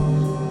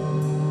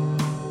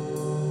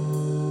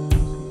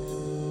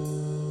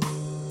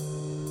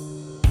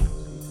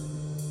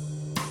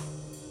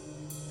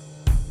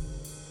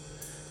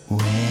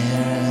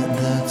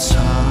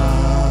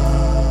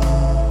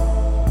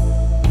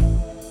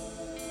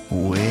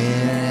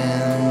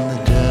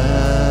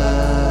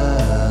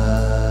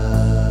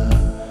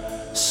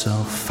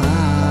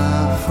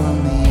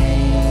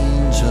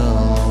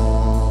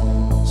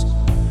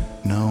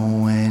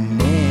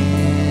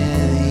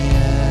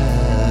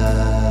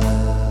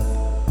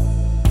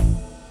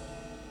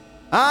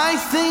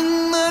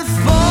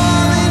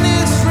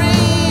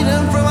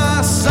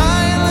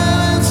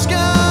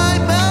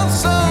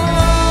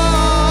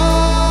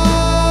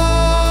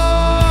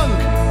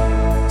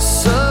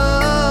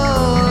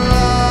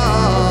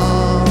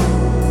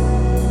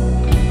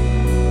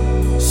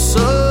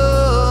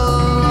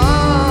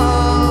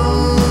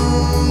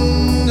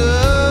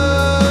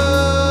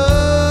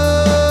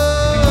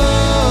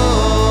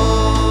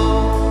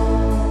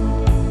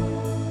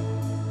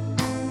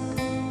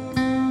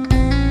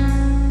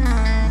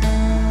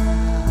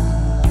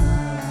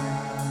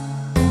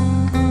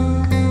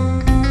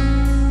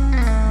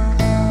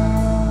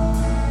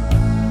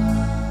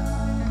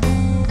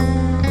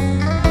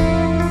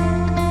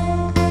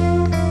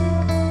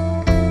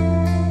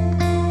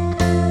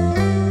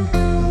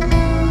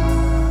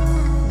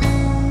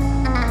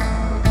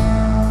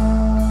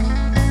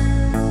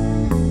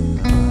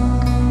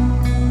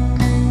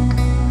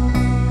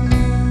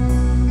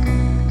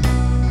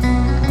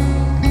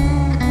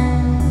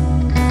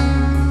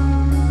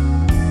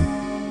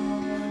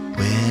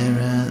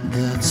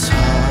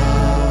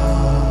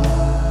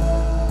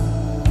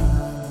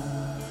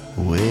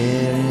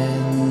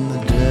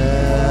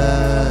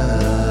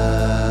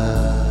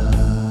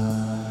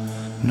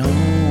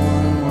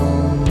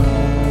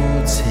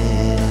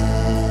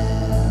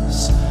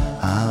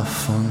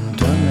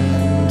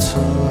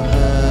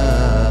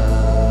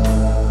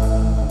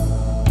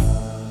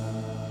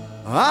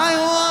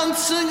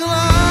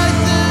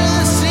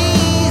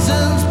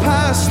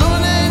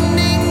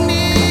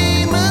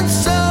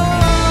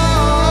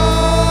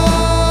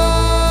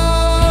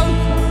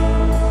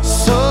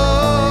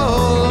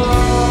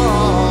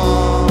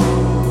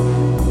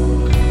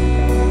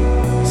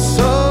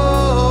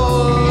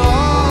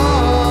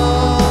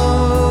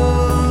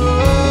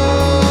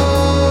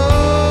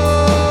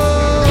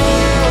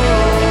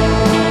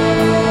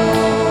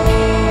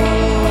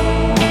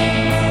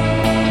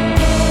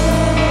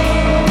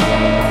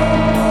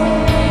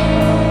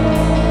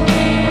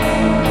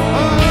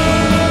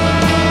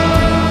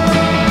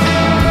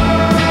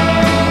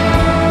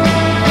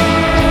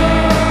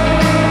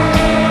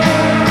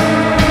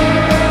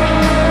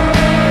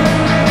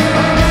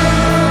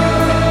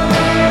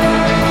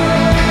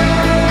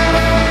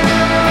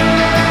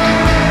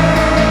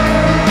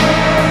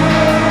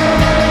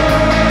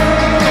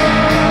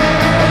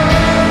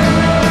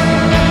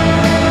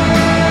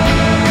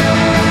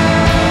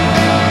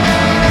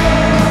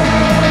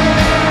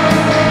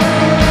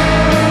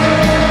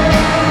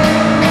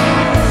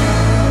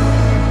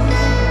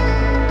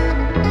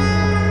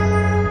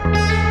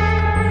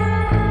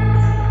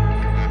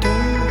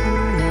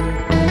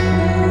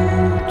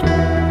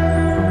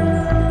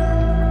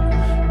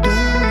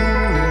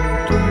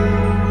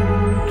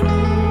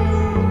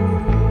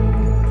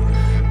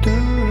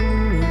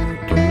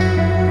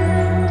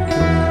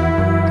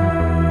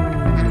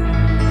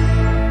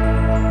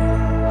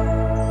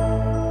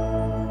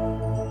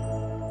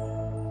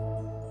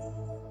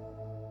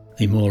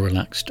 The more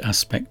relaxed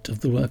aspect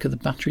of the work of the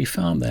Battery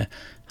Farm there,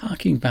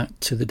 harking back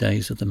to the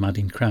days of the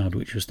Madding Crowd,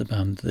 which was the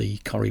band the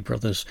Corrie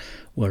brothers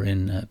were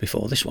in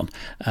before this one.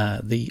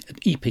 The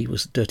EP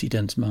was Dirty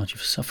Den's March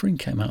of Suffering,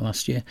 came out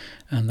last year,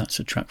 and that's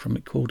a track from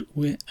it called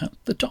We're at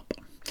the Top.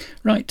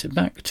 Right,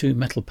 back to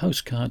Metal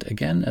Postcard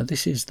again.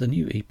 This is the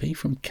new EP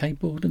from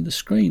Keyboard and the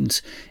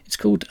Screens. It's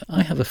called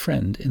I Have a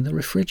Friend in the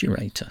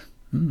Refrigerator.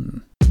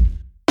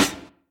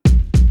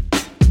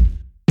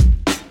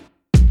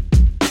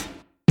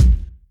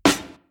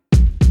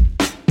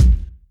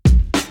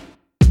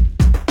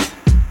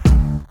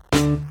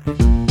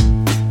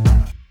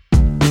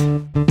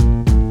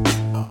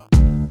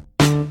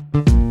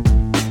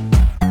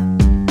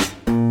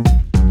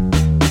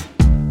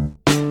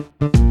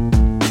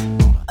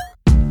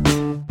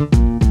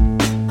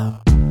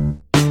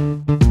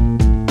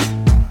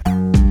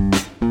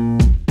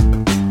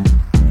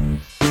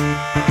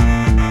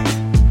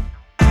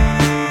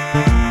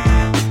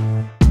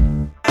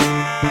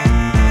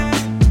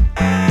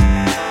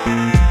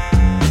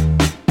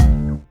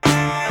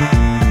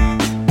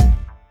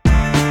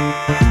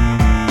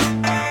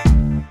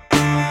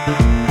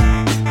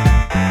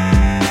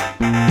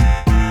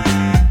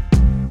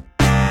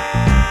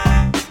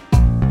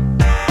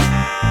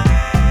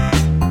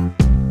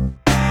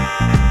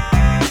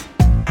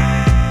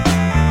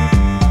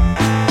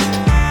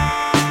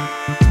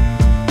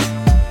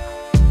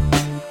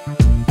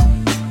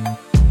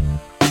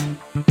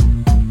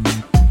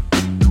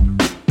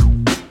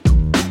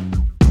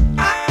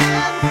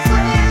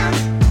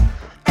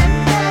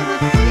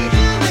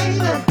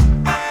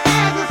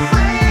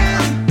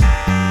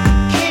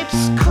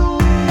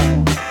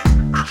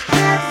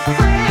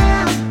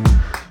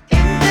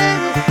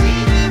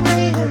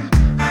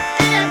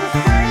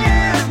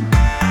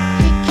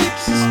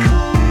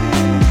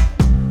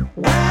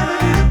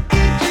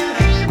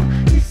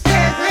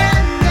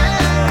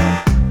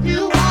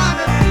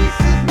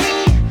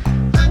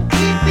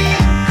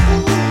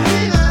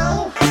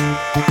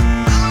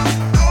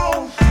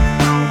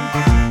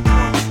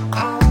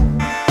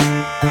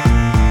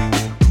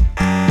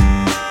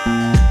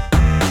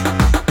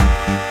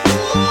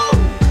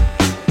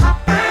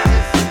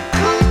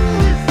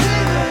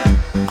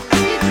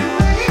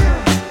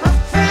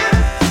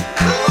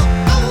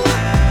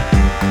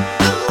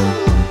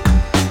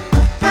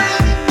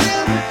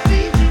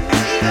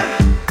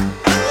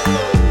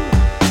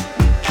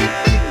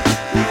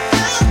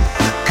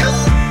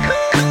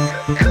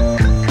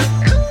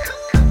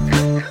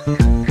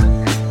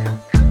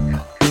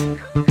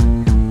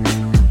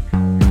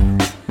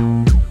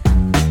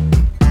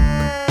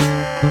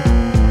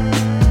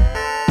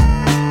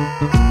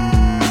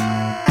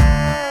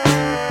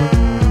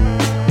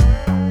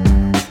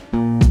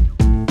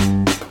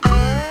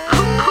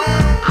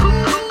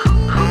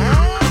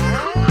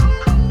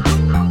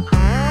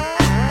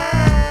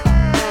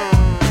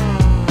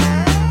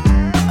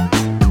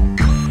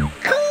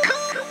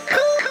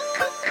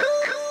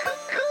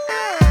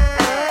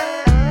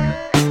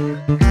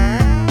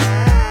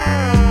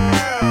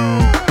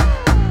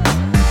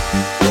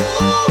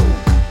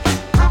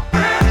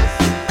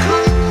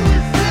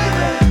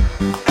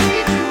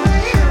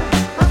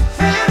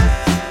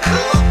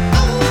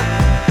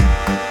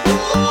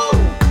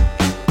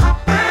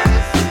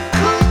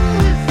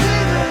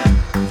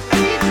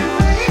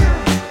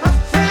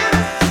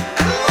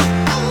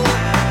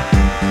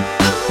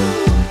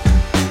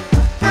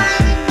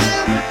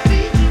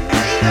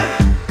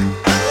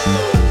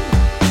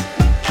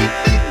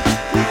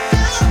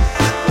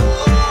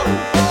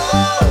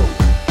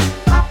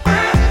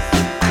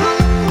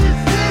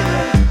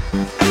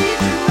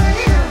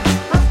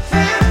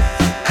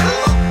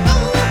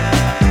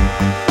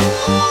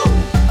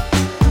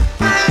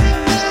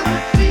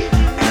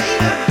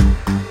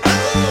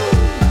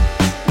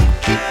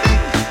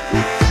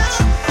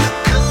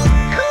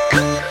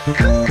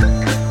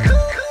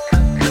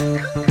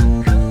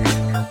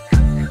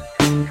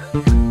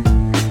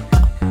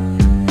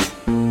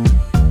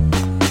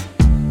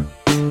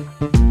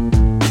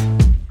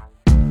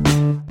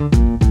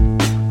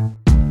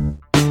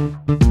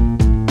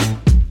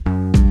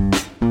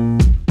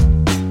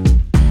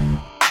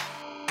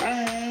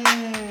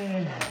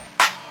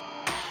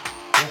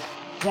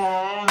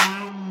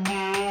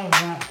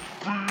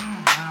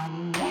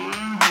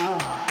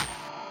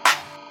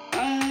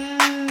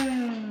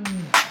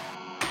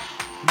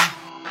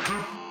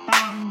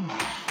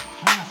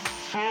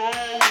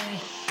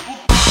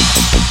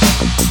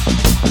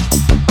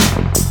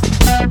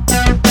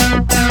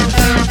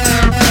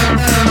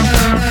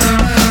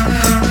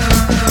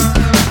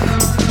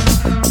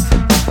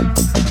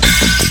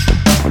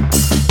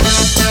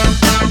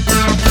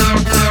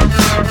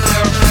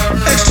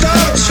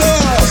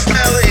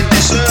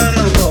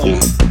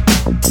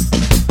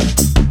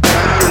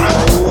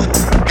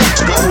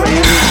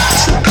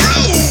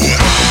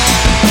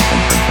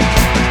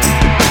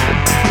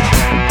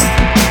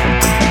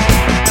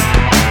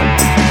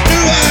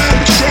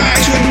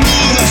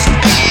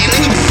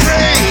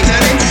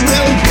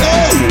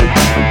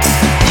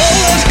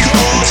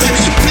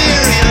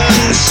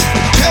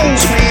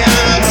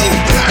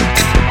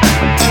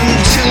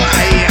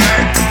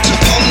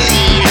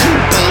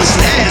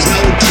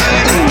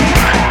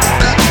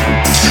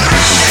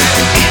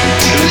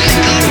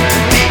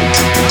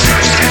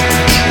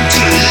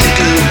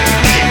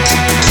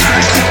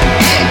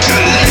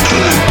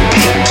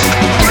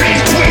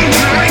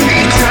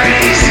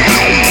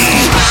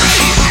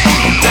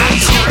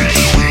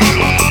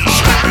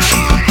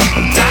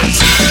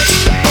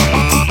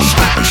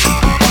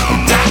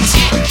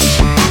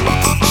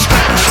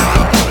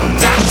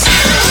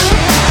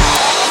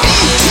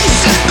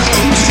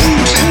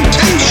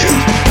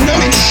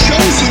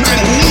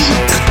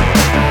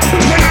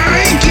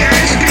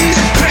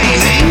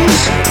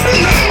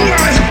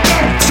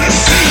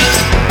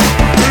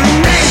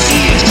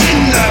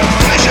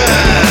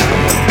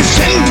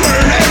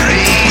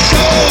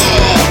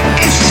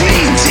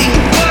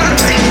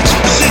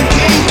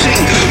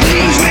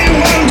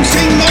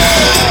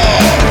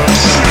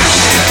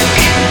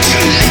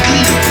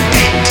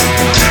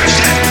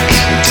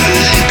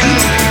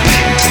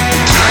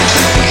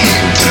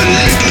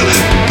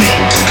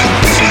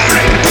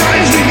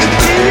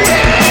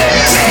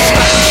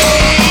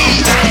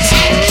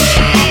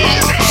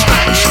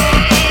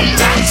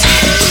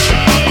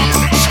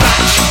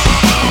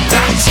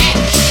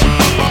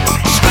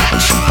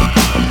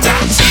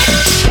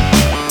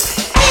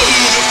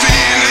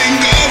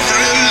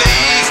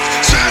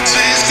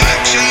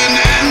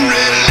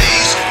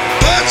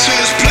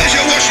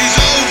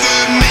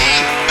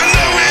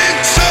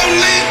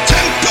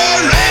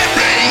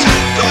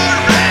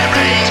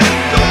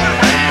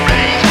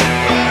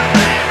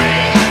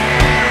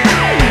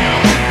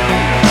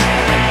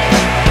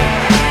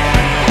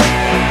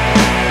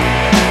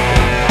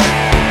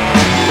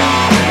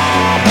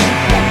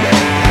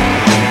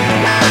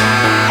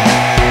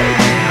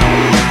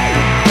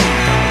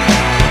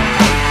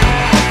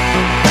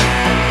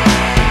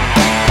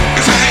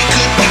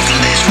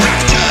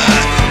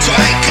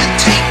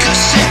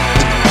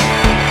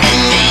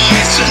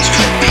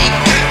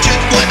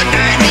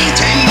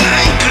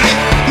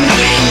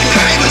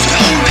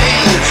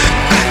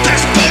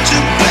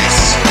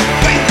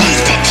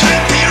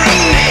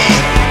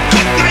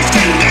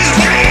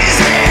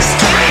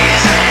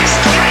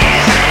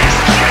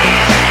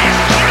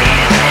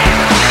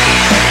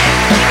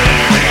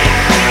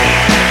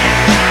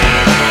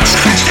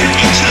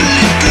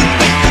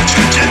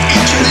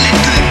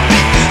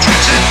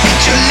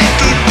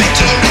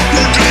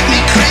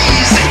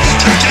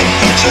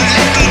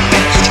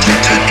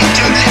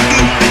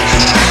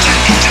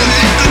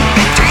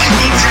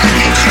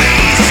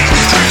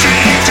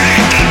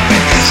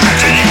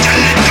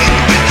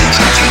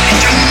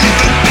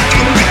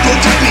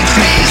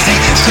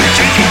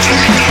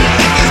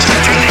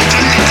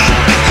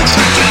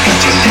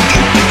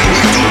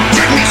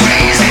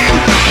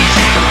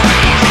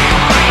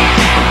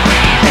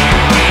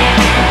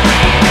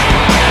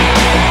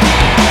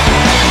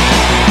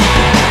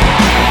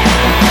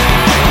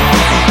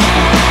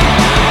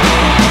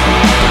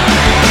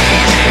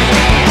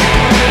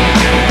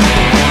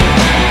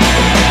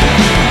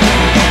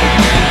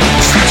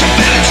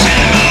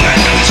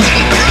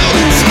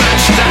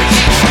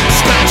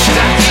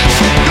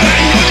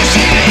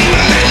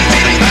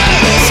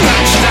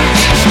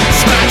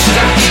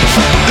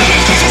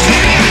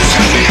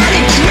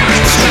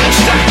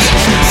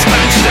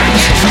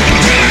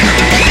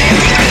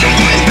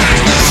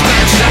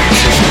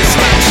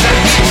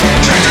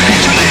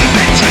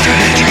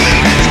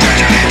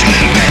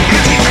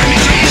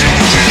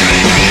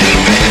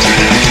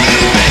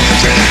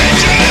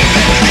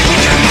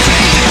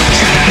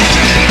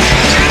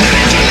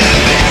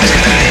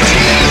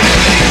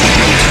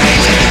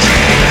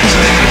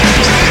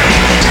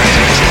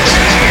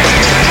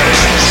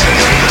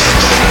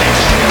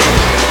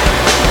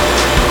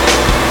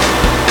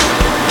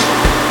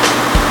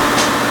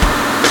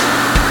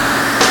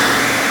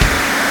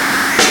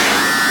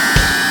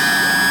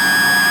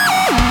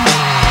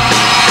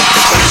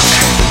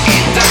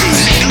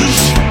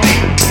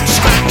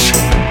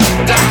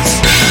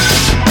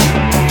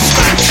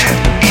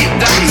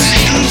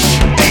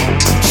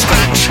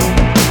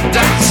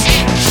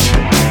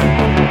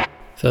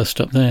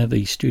 First up there,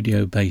 the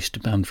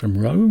studio-based band from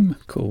Rome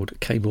called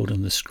Keyboard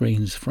and the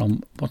Screens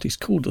from what is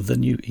called the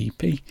new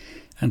EP,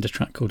 and a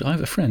track called I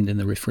Have a Friend in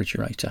the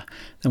Refrigerator.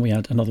 Then we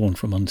had another one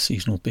from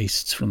Unseasonal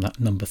Beasts from that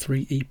number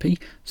 3 EP,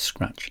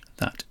 Scratch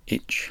That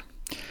Itch.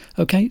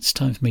 Okay, it's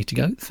time for me to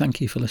go.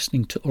 Thank you for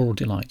listening to Aural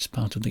Delights,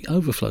 part of the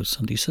Overflow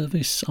Sunday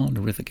service on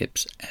River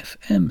Gibbs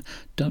FM.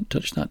 Don't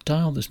touch that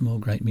dial, there's more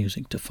great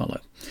music to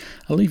follow.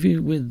 I'll leave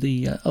you with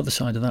the other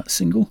side of that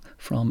single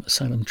from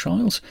Salem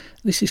Trials.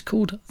 This is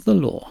called The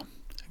Law.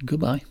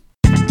 Goodbye.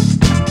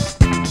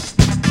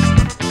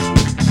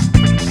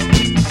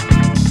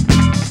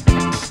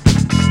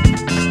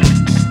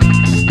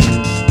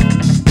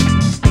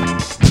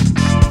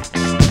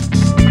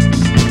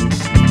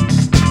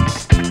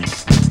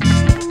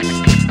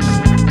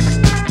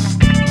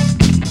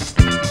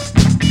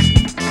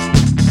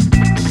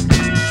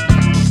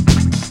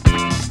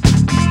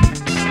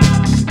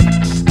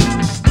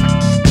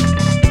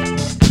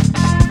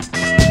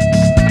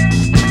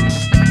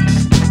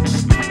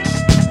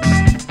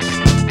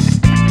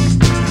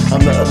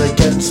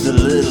 A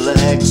little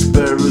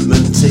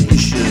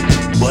experimentation,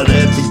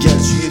 whatever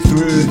gets you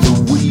through the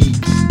week.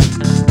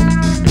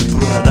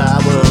 But I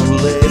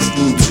won't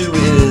listen to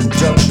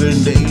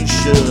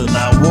indoctrination,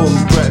 I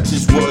won't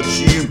practice what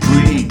you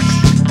preach.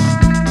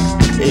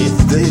 If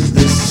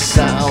this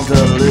sound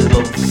a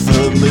little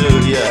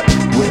familiar,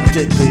 we're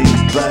dipping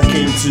back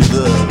into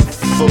the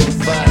full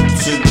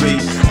factory.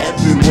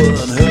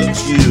 Everyone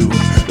hurts you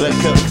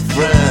like a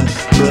friend,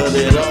 but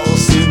it all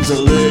seems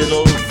a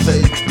little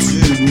fake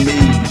to me.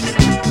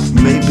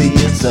 Maybe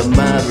it's a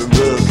matter of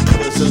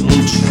personal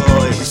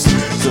choice,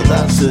 so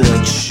that's a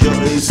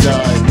choice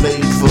I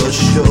made for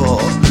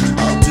sure.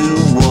 I'll do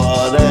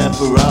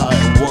whatever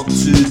I want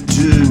to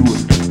do,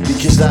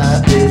 because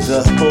that is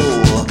the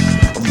whole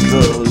of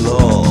the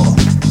law.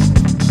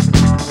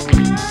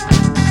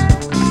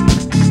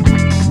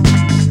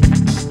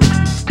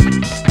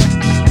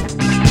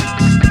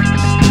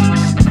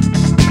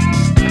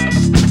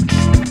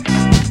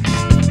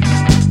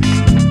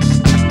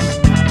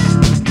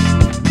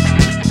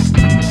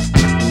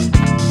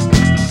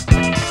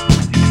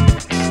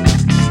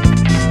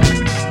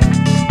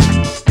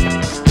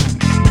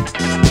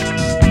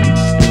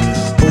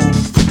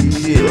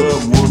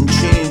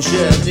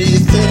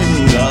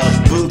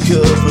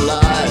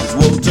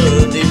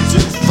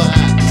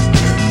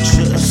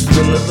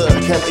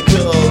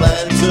 Chemical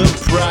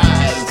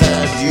enterprise,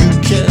 and you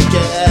can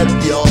get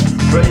your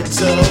brain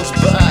cells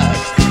back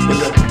when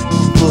they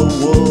pull the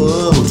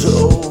world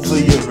over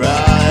your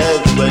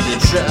eyes, when you're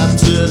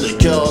trapped